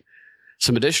Tuesday night.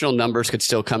 Some additional numbers could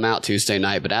still come out Tuesday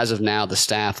night, but as of now, the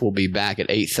staff will be back at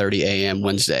 8:30 a.m.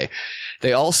 Wednesday.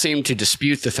 They all seem to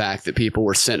dispute the fact that people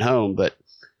were sent home, but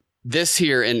this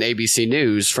here in ABC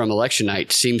News from election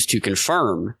night seems to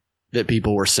confirm that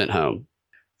people were sent home.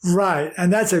 Right.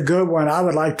 And that's a good one. I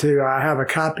would like to have a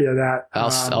copy of that.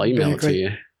 I'll email it to you.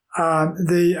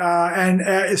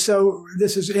 So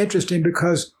this is interesting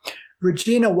because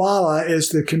Regina Walla is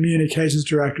the communications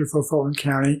director for Fulton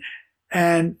County,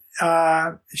 and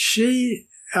she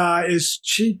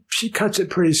cuts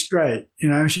it pretty straight. You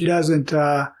know, she doesn't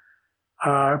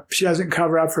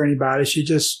cover up for anybody. She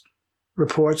just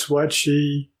reports what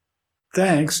she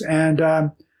thinks,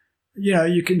 and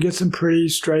you can get some pretty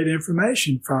straight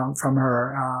information from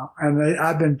her.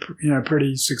 I've been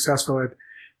pretty successful at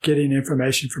getting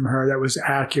information from her that was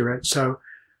accurate. So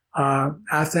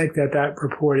I think that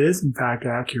report is in fact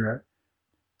accurate.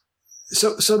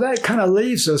 So that kind of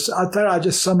leaves us. I thought I'd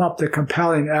just sum up the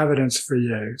compelling evidence for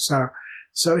you.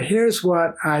 So here's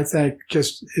what I think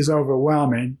just is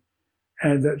overwhelming,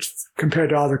 and that's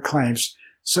compared to other claims.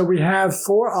 So we have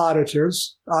 4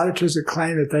 auditors that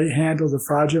claim that they handled the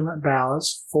fraudulent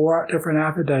ballots, 4 different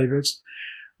affidavits.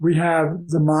 We have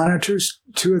the monitors.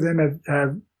 2 of them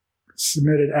have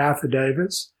submitted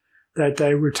affidavits that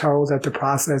they were told that the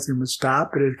processing would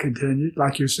stop, but it continued,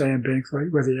 like you're saying, Binkley,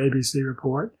 with the ABC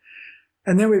report.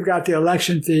 And then we've got the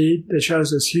election feed that shows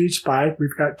this huge spike.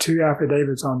 We've got 2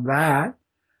 affidavits on that.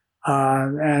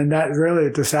 And that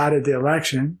really decided the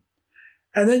election.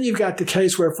 And then you've got the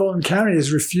case where Fulton County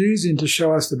is refusing to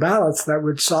show us the ballots that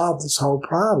would solve this whole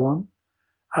problem.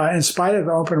 In spite of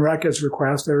the open records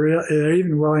request, they're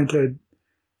even willing to,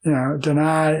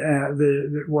 deny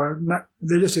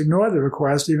they just ignore the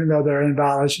request, even though they're in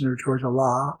violation of Georgia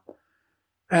law.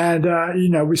 And,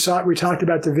 we talked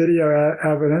about the video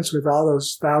evidence with all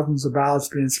those thousands of ballots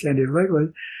being scanned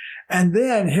illegally. And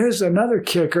then here's another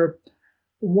kicker.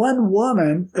 One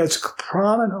woman that's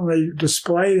prominently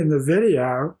displayed in the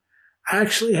video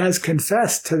actually has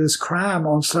confessed to this crime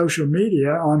on social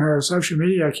media, on her social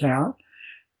media account,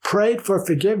 prayed for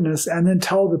forgiveness, and then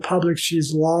told the public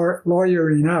she's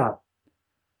lawyering up.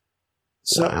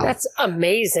 So wow. That's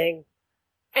amazing.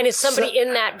 And is somebody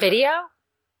in that video?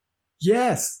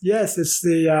 Yes. It's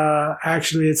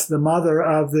it's the mother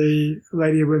of the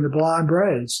lady with the blonde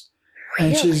braids.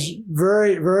 Really? And she's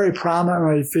very, very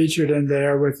prominently featured in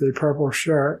there with the purple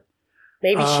shirt.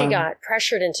 Maybe she got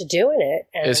pressured into doing it.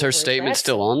 Is her statement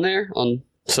still on there on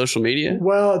social media?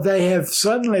 Well, they have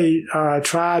suddenly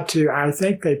tried to, I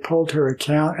think they pulled her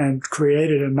account and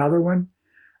created another one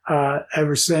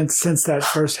ever since that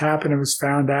first happened and was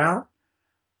found out.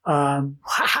 Wow.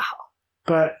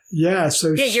 But yeah,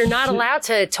 so you're not allowed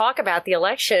to talk about the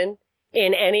election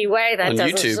in any way that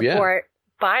doesn't YouTube, support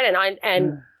Biden.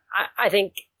 I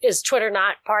think, is Twitter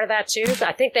not part of that too?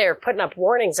 I think they're putting up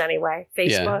warnings anyway. Facebook.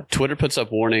 Yeah, Twitter puts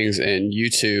up warnings, and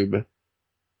YouTube,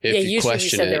 if you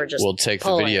question it, will take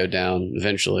the video down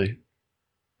eventually.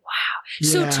 Wow.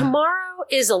 So tomorrow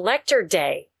is Elector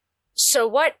Day. So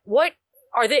what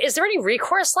is there any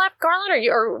recourse left, Garland?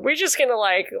 Or are we just going to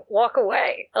walk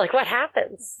away? What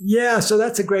happens? Yeah, so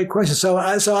that's a great question. So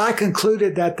I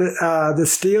concluded that the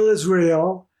steal is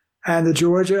real, and the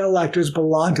Georgia electors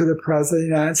belong to the President of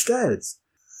the United States.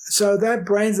 So that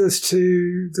brings us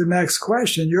to the next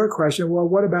question, your question. Well,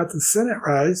 what about the Senate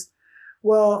race?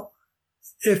 Well,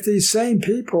 if these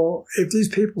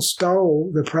people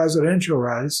stole the presidential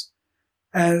race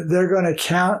and they're going to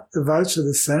count the votes of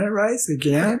the Senate race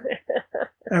again,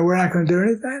 and we're not going to do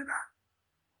anything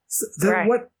about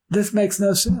it, this makes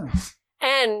no sense.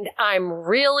 And I'm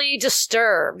really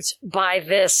disturbed by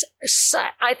this.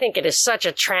 I think it is such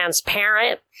a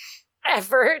transparent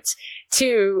effort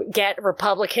to get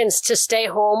Republicans to stay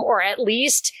home, or at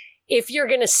least if you're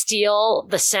going to steal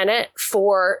the Senate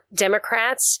for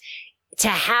Democrats, to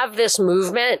have this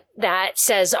movement that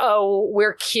says, oh,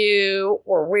 we're Q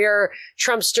or we're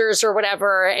Trumpsters or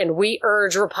whatever, and we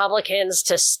urge Republicans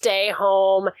to stay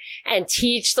home and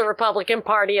teach the Republican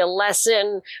Party a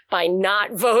lesson by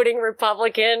not voting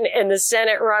Republican in the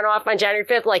Senate runoff on January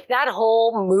 5th. That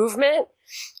whole movement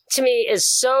to me is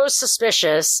so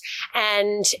suspicious.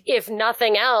 And if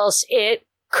nothing else, it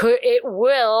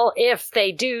will, if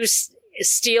they do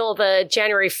steal the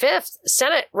January 5th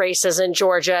Senate races in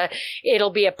Georgia, it'll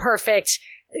be a perfect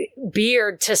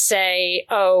Beard to say,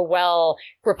 oh, well,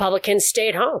 Republicans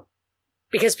stayed home,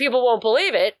 because people won't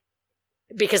believe it,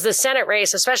 because the Senate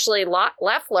race, especially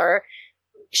Loeffler,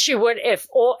 she would, if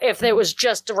it was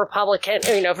just a Republican, if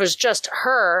it was just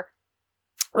her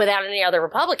without any other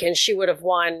Republicans, she would have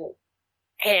won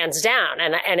hands down.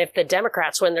 And if the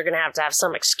Democrats win, they're going to have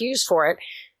some excuse for it.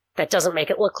 That doesn't make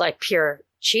it look like pure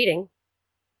cheating.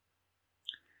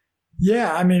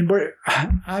 Yeah, I mean,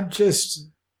 I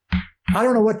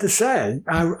don't know what to say.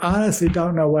 I honestly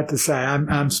don't know what to say.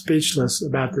 I'm speechless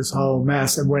about this whole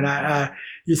mess. And when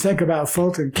you think about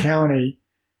Fulton County,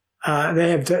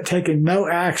 they have taken no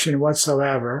action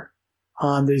whatsoever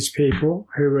on these people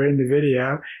who were in the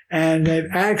video. And they've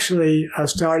actually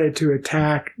started to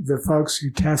attack the folks who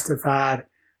testified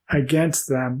against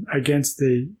them, against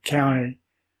the county,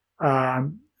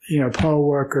 poll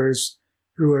workers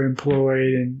who were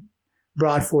employed and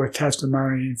brought forth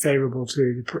testimony favorable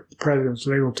to the president's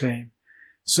legal team.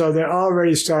 So they're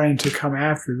already starting to come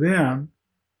after them,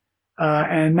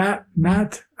 and not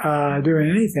doing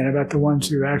anything about the ones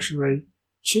who actually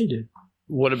cheated.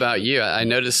 What about you? I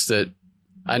noticed that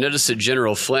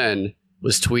General Flynn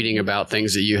was tweeting about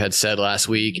things that you had said last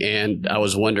week, and I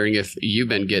was wondering if you've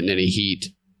been getting any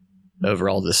heat over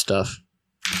all this stuff.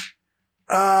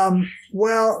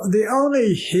 Well, the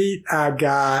only heat I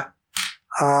got,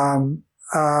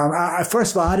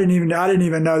 first of all, I didn't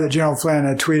even know that General Flynn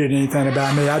had tweeted anything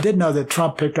about me. I did know that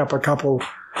Trump picked up a couple,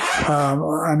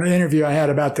 an interview I had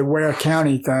about the Ware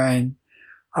County thing,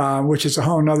 which is a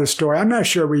whole nother story. I'm not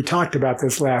sure we talked about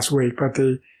this last week, but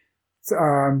the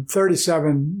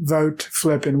 37 vote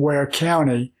flip in Ware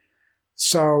County.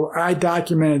 So I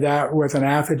documented that with an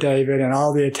affidavit and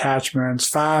all the attachments,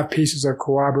 5 pieces of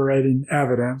corroborating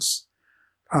evidence.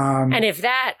 And if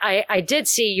that, I did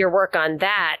see your work on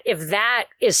that. If that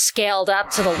is scaled up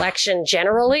to the election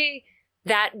generally,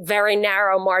 that very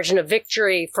narrow margin of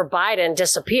victory for Biden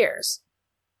disappears,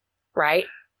 right?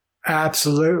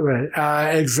 Absolutely.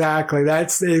 Exactly.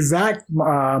 That's the exact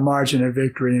margin of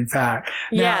victory, in fact.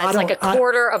 Yeah, it's like a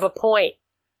quarter of a point.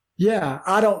 Yeah,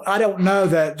 I don't know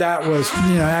that was,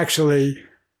 actually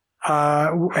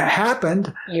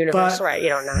happened. Universe, right? You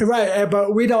don't know, right?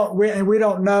 But we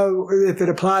don't know if it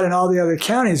applied in all the other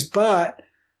counties. But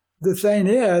the thing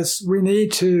is, we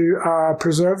need to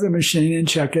preserve the machine and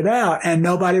check it out, and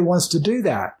nobody wants to do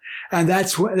that, and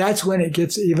that's when it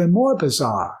gets even more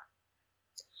bizarre.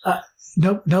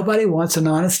 Nobody wants an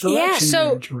honest election.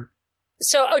 Yeah,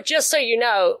 so just so you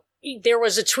know, there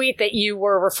was a tweet that you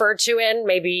were referred to in,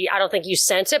 maybe, I don't think you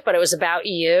sent it, but it was about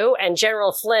you, and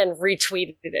General Flynn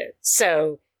retweeted it.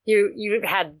 So you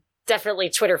had definitely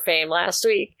Twitter fame last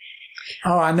week.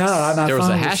 Oh, I know. There was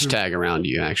a hashtag around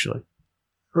you, actually.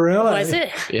 Really? Was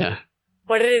it? Yeah.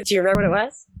 Do you remember what it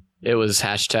was? It was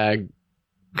hashtag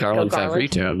Garland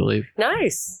Favorito, I believe.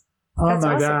 Nice. Oh, that's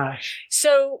my awesome. gosh.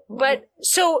 So what,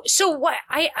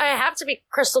 I have to be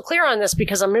crystal clear on this,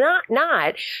 because I'm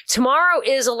not. Tomorrow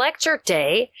is election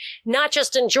day, not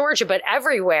just in Georgia, but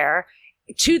everywhere.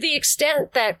 To the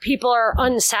extent that people are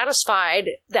unsatisfied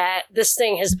that this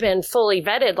thing has been fully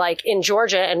vetted, like in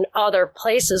Georgia and other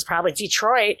places, probably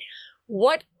Detroit,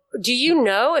 what do you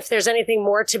know if there's anything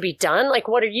more to be done? Like,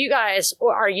 what are you guys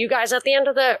at the end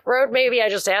of the road? Maybe I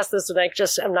just asked this and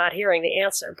I'm not hearing the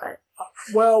answer, but.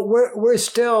 Well, we're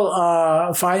still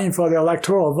fighting for the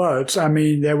electoral votes. I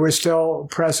mean, we're still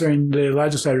pressuring the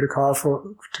legislature to call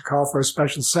for a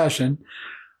special session.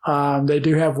 They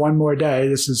do have one more day.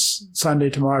 This is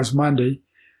Sunday. Tomorrow's Monday.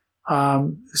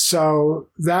 So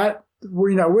that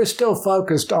we're still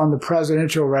focused on the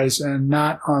presidential race and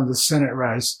not on the Senate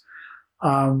race.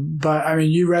 But I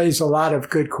mean, you raised a lot of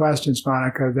good questions,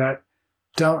 Monica, that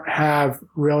don't have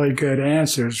really good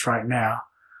answers right now.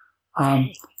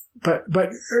 But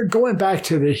going back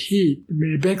to the heat,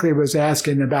 Binkley was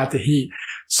asking about the heat.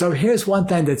 So here's one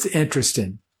thing that's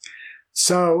interesting.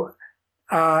 So,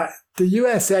 the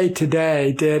USA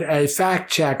Today did a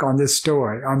fact check on this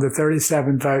story, on the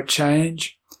 37 vote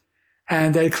change.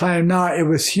 And they claimed, no, it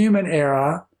was human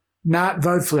error, not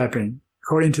vote flipping,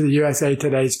 according to the USA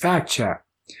Today's fact check.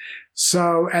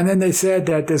 So, and then they said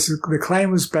that the claim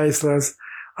was baseless.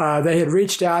 They had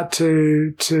reached out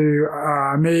to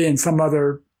me and some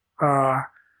other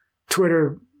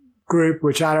Twitter group,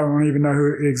 which I don't even know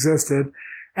who existed,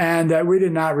 and that we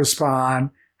did not respond,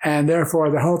 and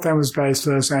therefore the whole thing was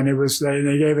baseless, and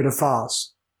they gave it a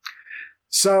false.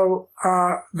 So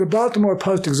the Baltimore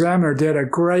Post-Examiner did a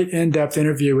great in-depth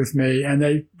interview with me, and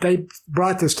they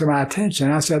brought this to my attention.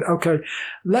 I said, okay,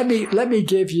 let me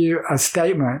give you a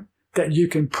statement that you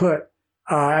can put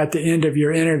at the end of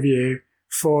your interview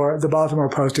for the Baltimore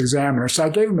Post-Examiner. So I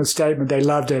gave them a statement. They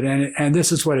loved it. And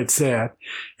this is what it said.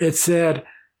 It said,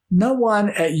 "No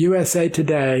one at USA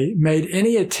Today made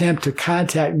any attempt to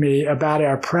contact me about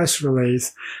our press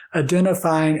release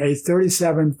identifying a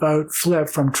 37-vote flip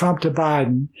from Trump to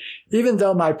Biden, even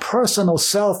though my personal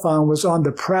cell phone was on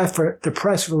the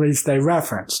press release they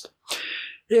referenced.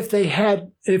 If they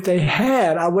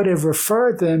had, I would have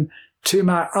referred them to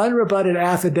my unrebutted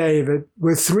affidavit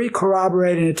with 3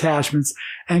 corroborating attachments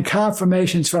and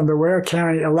confirmations from the Ware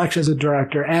County Elections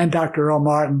Director and Dr. Earl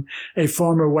Martin, a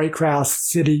former Waycross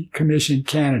City Commission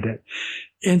candidate.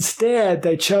 Instead,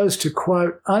 they chose to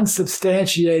quote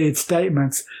unsubstantiated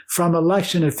statements from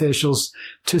election officials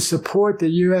to support the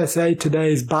USA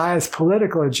Today's biased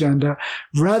political agenda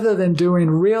rather than doing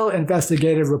real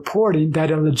investigative reporting that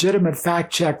a legitimate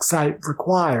fact-check site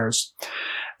requires.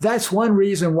 That's one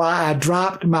reason why I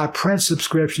dropped my print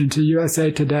subscription to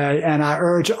USA Today, and I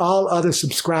urge all other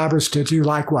subscribers to do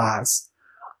likewise."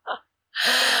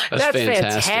 That's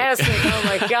fantastic. Oh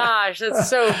my gosh, that's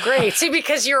so great. See,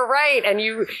 because you're right, and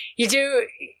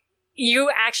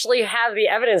you actually have the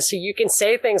evidence, so you can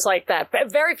say things like that.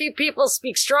 But very few people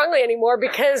speak strongly anymore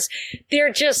because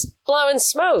they're just blowing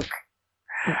smoke.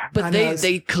 But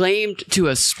they claimed to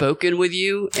have spoken with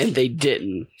you, and they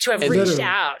didn't. To have reached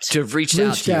out. To have reached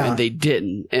out to you, and they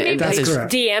didn't. And That's that is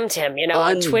correct. DM'd him,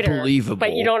 on Twitter. Unbelievable.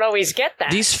 But you don't always get that.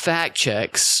 These fact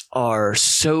checks are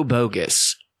so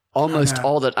bogus. Almost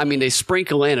all that. I mean, they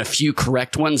sprinkle in a few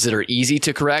correct ones that are easy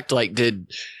to correct. Like, did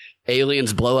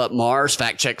aliens blow up Mars?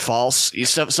 Fact check false.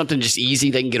 Something just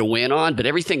easy they can get a win on. But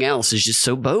everything else is just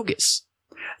so bogus.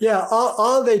 Yeah,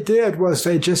 all they did was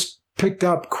they just picked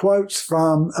up quotes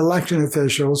from election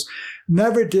officials,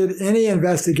 never did any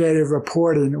investigative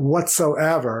reporting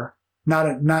whatsoever,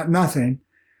 nothing,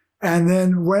 and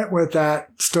then went with that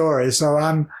story. So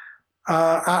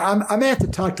I may have to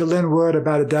talk to Lynn Wood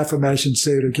about a defamation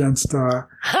suit against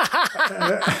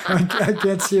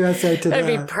against USA Today.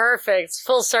 That'd be perfect.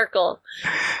 Full circle.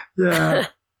 Yeah.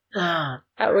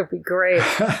 That would be great.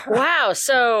 Wow.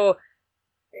 So,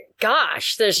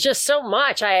 gosh, there's just so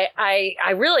much. I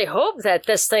really hope that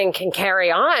this thing can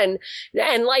carry on.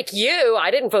 And like you, I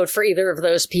didn't vote for either of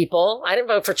those people. I didn't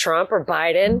vote for Trump or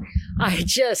Biden.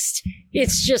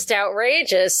 It's just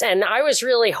outrageous. And I was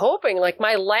really hoping, like,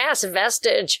 my last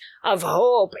vestige of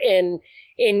hope in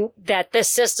that this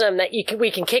system that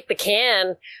we can kick the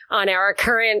can on our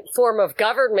current form of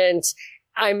government.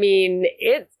 I mean,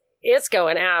 it's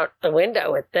going out the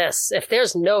window with this. If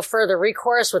there's no further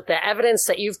recourse with the evidence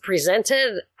that you've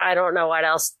presented, I don't know what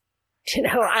else.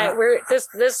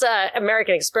 This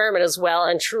American experiment is well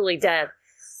and truly dead.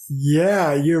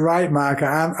 Yeah, you're right, Micah.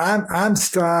 I'm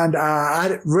stunned.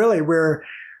 I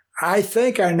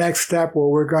think our next step, where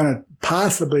we're going to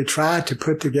possibly try to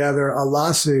put together a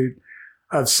lawsuit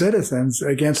of citizens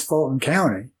against Fulton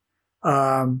County.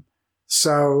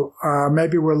 So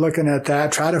maybe we're looking at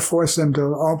that, try to force them to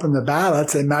open the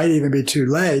ballots. It might even be too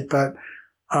late, but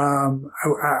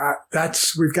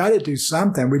we've got to do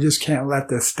something. We just can't let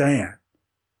this stand.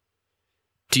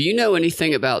 Do you know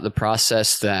anything about the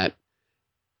process that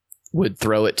would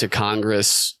throw it to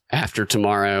Congress after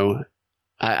tomorrow?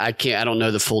 I don't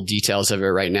know the full details of it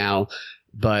right now,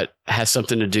 but has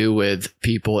something to do with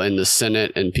people in the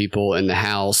Senate and people in the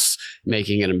House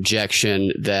making an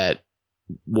objection that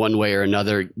one way or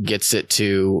another gets it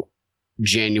to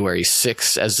January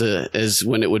 6th as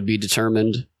when it would be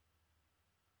determined?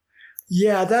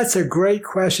 Yeah, that's a great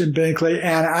question, Binkley.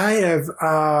 And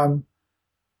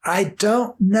I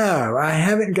don't know. I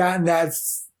haven't gotten that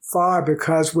far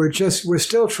because we're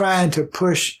still trying to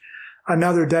push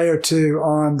another day or two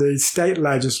on the state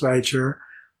legislature.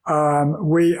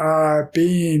 We are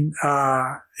being,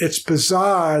 it's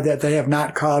bizarre that they have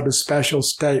not called a special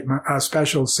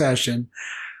session.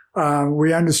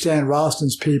 We understand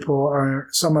Ralston's people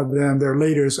some of them, their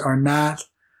leaders are not,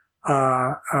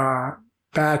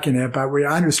 backing it, but we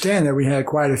understand that we had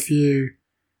quite a few,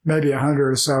 maybe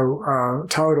 100 or so,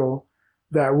 total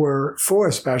that were for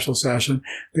a special session.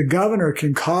 The governor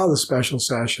can call the special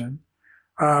session,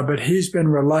 but he's been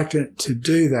reluctant to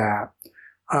do that.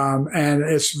 And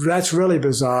that's really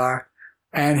bizarre.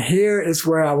 And here is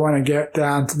where I want to get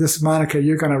down to this, Monica.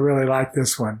 You're going to really like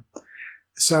this one.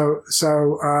 So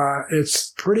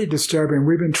it's pretty disturbing.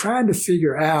 We've been trying to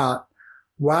figure out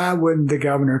why wouldn't the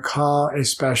governor call a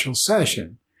special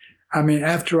session? I mean,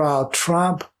 after all,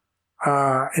 Trump,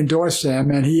 endorsed him,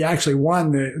 and he actually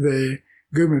won the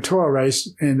gubernatorial race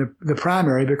in the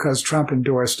primary because Trump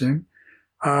endorsed him.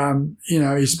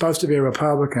 He's supposed to be a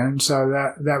Republican, so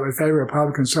that would favor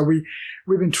Republicans. So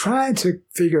we've been trying to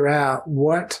figure out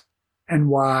what and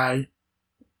why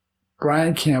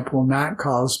Brian Kemp will not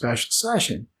call a special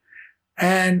session.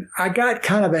 And I got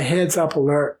kind of a heads up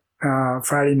alert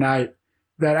Friday night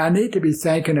that I need to be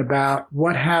thinking about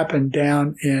what happened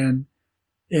down in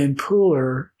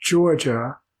Pooler,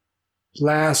 Georgia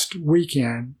last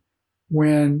weekend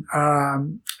when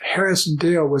Harrison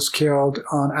Deal was killed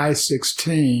on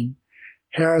I-16.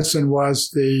 Harrison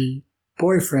was the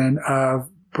boyfriend of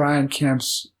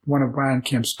one of Brian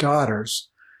Kemp's daughters.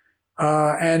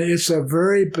 And it's a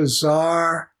very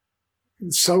bizarre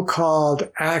so-called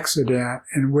accident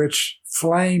in which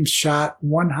flames shot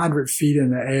 100 feet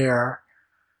in the air,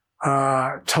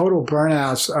 total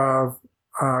burnouts of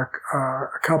a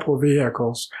couple of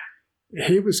vehicles.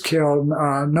 He was killed.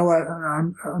 No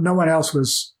one else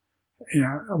was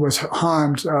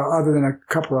harmed other than a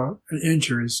couple of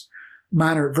injuries,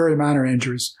 very minor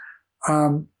injuries.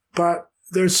 But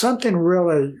there's something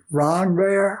really wrong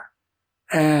there,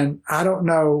 and I don't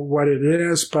know what it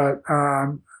is. But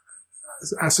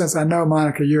since I know,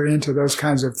 Monica, you're into those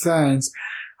kinds of things,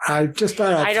 I just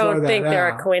thought I'd throw that out. I don't think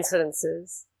there are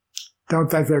coincidences. Don't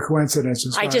think they're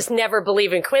coincidences. I just never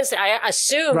believe in coincidence. I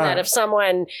assume that if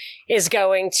someone is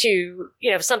going to,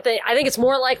 something, I think it's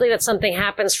more likely that something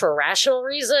happens for rational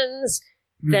reasons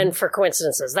than for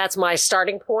coincidences. That's my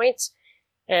starting point.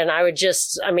 And I would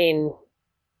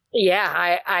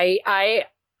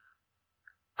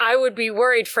I would be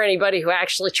worried for anybody who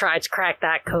actually tried to crack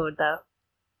that code, though.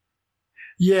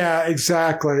 Yeah,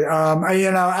 exactly.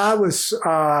 I was,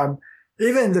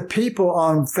 even the people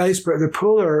on Facebook, the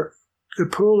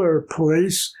Pooler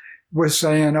police were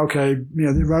saying, okay,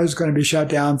 the road's going to be shut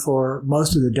down for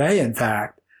most of the day, in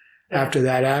fact, after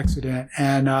that accident.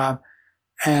 And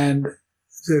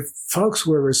the folks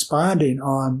were responding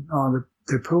on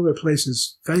the Pooler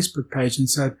police's Facebook page and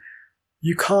said,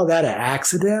 "You call that an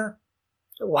accident?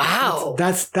 Wow.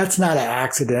 That's not an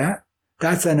accident.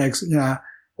 That's That's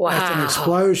an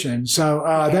explosion."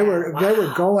 So they were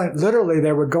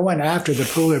going after the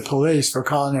Pooler police for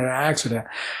calling it an accident.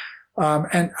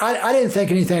 And I didn't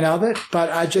think anything of it,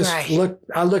 but I just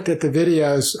looked at the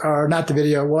videos, or not the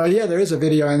video. Well, yeah, there is a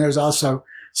video and there's also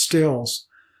stills,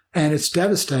 and it's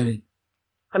devastating.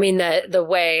 I mean, the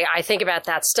way I think about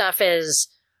that stuff is,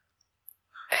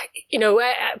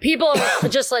 people,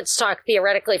 just let's talk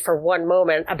theoretically for one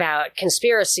moment about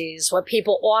conspiracies. What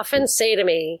people often say to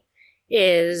me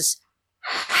is,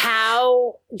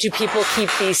 how do people keep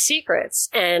these secrets?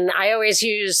 And I always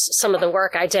use some of the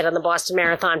work I did on the Boston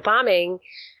Marathon bombing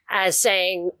as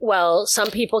saying, well, some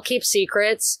people keep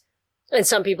secrets and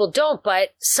some people don't, but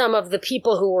some of the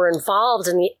people who were involved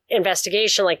in the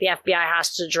investigation, like the FBI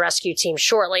hostage rescue team,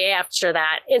 shortly after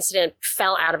that incident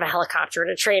fell out of a helicopter in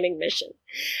a training mission.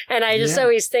 And I just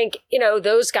always think,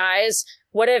 those guys,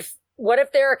 what if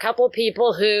there are a couple of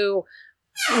people who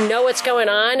know what's going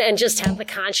on and just have the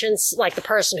conscience, like the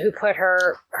person who put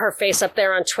her face up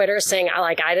there on Twitter saying,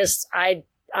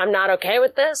 I'm not okay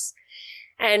with this.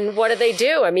 And what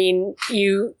do? I mean,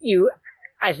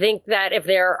 I think that if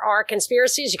there are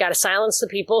conspiracies, you got to silence the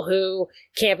people who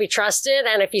can't be trusted.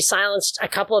 And if you silenced a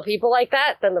couple of people like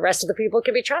that, then the rest of the people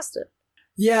can be trusted.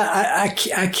 Yeah,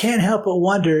 I can't help but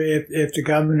wonder if the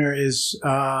governor is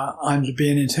under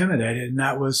being intimidated, and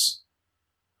that was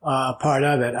part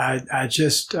of it. I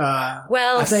just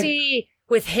see,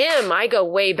 with him, I go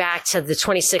way back to the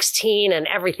 2016 and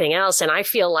everything else, and I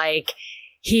feel like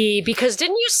because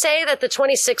didn't you say that the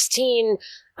 2016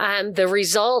 the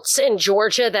results in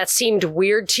Georgia that seemed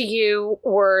weird to you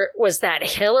was that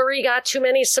Hillary got too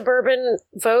many suburban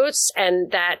votes, and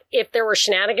that if there were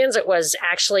shenanigans, it was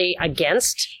actually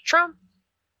against Trump?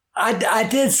 I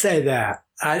did say that.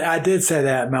 I did say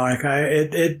that, Monica.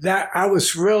 It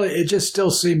just still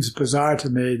seems bizarre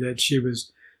to me that she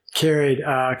was carried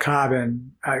Cobb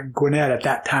and Gwinnett at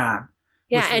that time.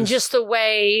 Yeah, and just the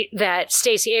way that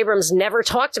Stacey Abrams never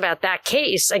talked about that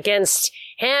case against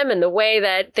him, and the way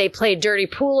that they played dirty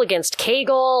pool against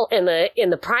Cagle in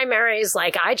the primaries.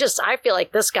 Like, I feel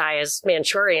like this guy is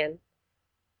Manchurian.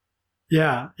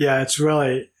 Yeah,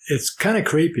 it's kind of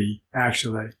creepy,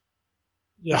 actually.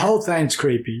 Yeah. The whole thing's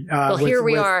creepy. Well, here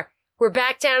we are. We're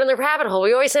back down in the rabbit hole.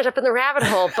 We always end up in the rabbit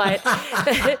hole, but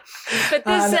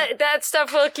that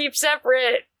stuff will keep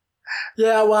separate.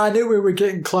 Yeah, well, I knew we were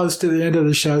getting close to the end of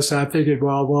the show, so I figured,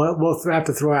 well, we'll have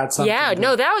to throw out something. Yeah,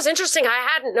 no, that was interesting. I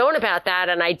hadn't known about that,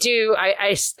 and I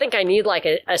think I need like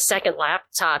a second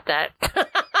laptop that,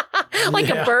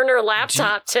 a burner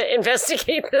laptop to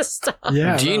investigate this stuff.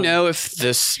 Yeah. Do you know if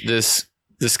this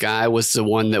guy was the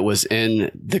one that was in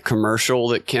the commercial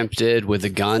that Kemp did with the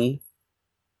gun?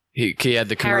 He had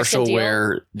the commercial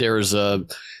where there was a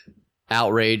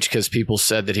outrage because people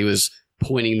said that he was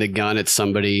pointing the gun at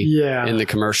somebody in the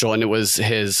commercial, and it was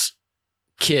his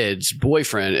kid's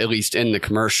boyfriend, at least in the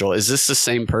commercial. Is this the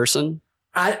same person?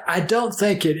 I don't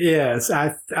think it is.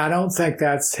 I don't think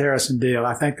that's Harrison Deal.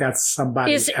 I think that's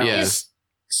somebody else.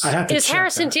 Is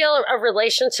Harrison Deal a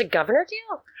relation to Governor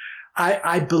Deal?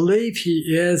 I believe he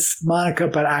is, Monica,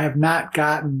 but I have not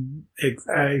gotten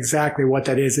exactly what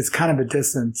that is. It's kind of a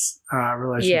distance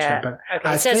relationship. Yeah. But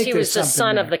okay. It says he was the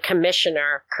son of the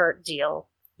commissioner, Kurt Deal.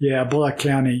 Yeah, Bullock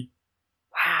County.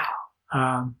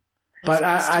 Wow. But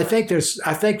I think there's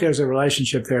a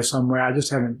relationship there somewhere. I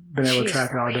just haven't been able to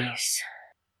track it all down.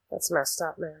 That's messed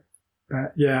up, man.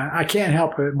 But yeah, I can't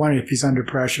help but wonder if he's under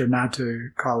pressure not to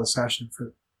call a session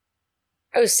for.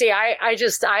 Oh, see, I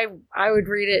would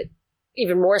read it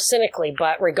even more cynically,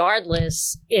 but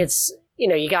regardless, it's,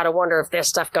 you got to wonder if there's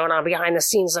stuff going on behind the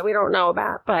scenes that we don't know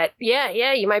about. But yeah,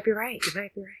 you might be right.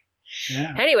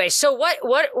 Yeah. Anyway, so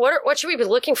what should we be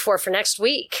looking for next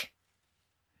week?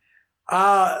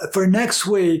 For next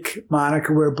week,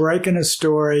 Monica, we're breaking a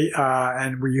story,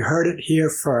 and we heard it here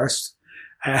first.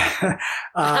 I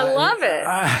love it.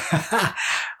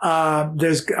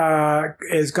 There's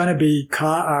is going to be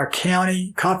Coffee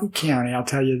County. I'll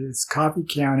tell you this. Coffee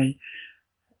County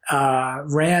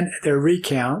ran their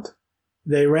recount.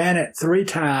 They ran it 3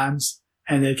 times,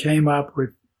 and they came up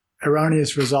with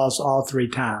erroneous results all 3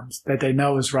 times that they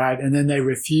know is right, and then they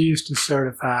refused to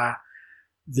certify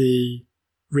the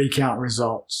recount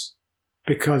results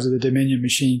because of the Dominion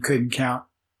machine couldn't count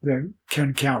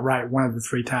right one of the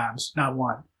 3 times, not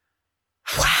one.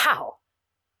 Wow.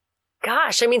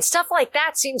 Gosh, I mean, stuff like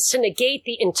that seems to negate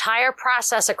the entire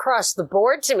process across the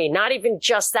board to me, not even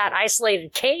just that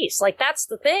isolated case. Like, that's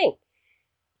the thing.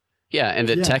 Yeah, and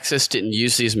that Texas didn't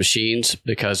use these machines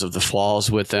because of the flaws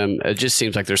with them. It just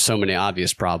seems like there's so many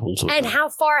obvious problems with them. How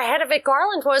far ahead of it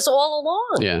Garland was all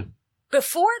along. Yeah.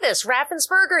 Before this,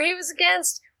 Raffensperger, he was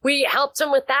against. We helped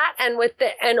him with that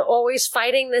and always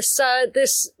fighting this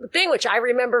thing, which I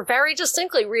remember very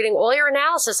distinctly reading all your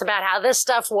analysis about how this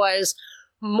stuff was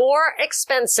more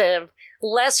expensive,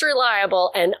 less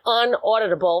reliable, and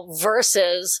unauditable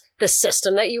versus the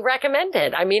system that you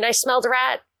recommended. I mean, I smelled a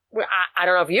rat. I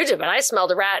don't know if you did, but I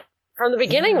smelled a rat from the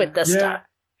beginning with this stuff.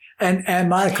 And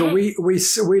Monica, we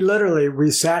literally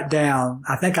sat down.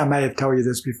 I think I may have told you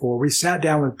this before. We sat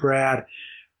down with Brad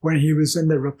when he was in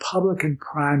the Republican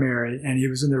primary and he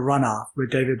was in the runoff with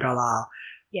David Belle Isle.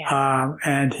 Yeah.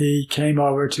 And he came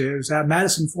over it was at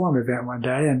Madison Forum event one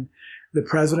day, and the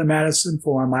president of Madison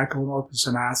Forum, Michael Lopez,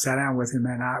 and I sat down with him,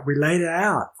 and we laid it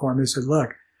out for him. He said,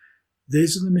 look,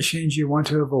 these are the machines you want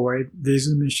to avoid. These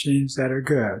are the machines that are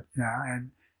good.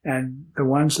 And the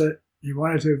ones that you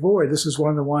wanted to avoid, this is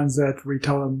one of the ones that we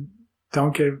told him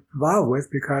don't get involved with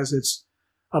because it's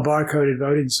a barcoded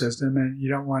voting system, and you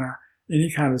don't want any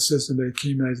kind of system that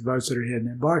accumulates votes that are hidden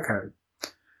in barcode.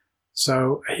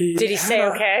 So did he say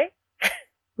okay?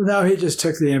 No, he just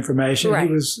took the information. Right.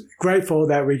 He was grateful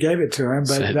that we gave it to him,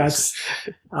 but that's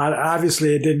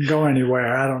obviously it didn't go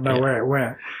anywhere. I don't know where it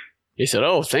went. He said,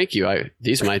 "Oh, thank you.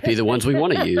 These might be the ones we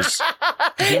want to use."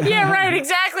 Yeah, right.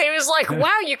 Exactly. It was like,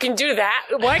 wow, you can do that.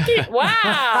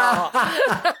 Wow.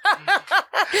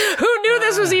 Who knew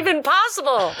this was even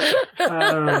possible?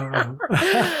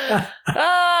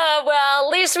 Oh, well, at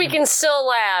least we can still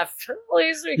laugh. At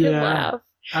least we can laugh.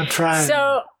 I'm trying. So,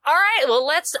 all right. Well,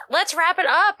 let's wrap it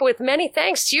up with many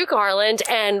thanks to you, Garland,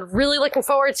 and really looking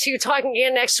forward to talking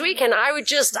again next week. And I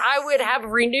would have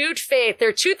renewed faith. There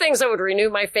are 2 things that would renew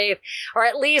my faith, or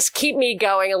at least keep me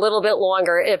going a little bit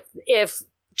longer. If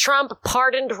Trump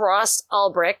pardoned Ross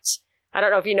Ulbricht, I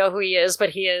don't know if you know who he is, but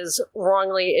he is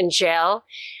wrongly in jail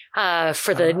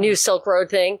for the new Silk Road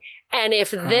thing. And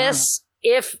if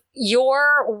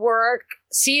your work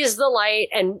sees the light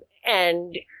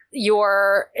and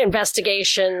your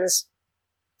investigations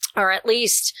are at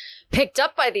least picked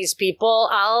up by these people,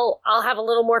 I'll have a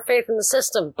little more faith in the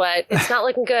system, but it's not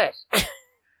looking good.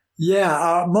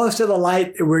 Yeah, most of the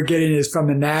light that we're getting is from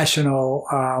the national,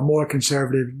 more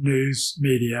conservative news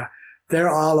media. They're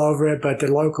all over it, but the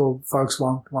local folks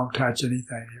won't touch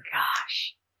anything.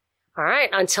 Gosh. All right.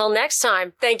 Until next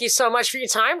time. Thank you so much for your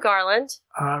time, Garland.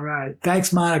 All right.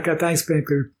 Thanks, Monica. Thanks,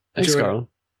 Binkley. Thanks, Garland.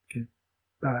 Okay.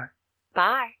 Bye.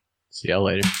 Bye. See y'all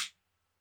later.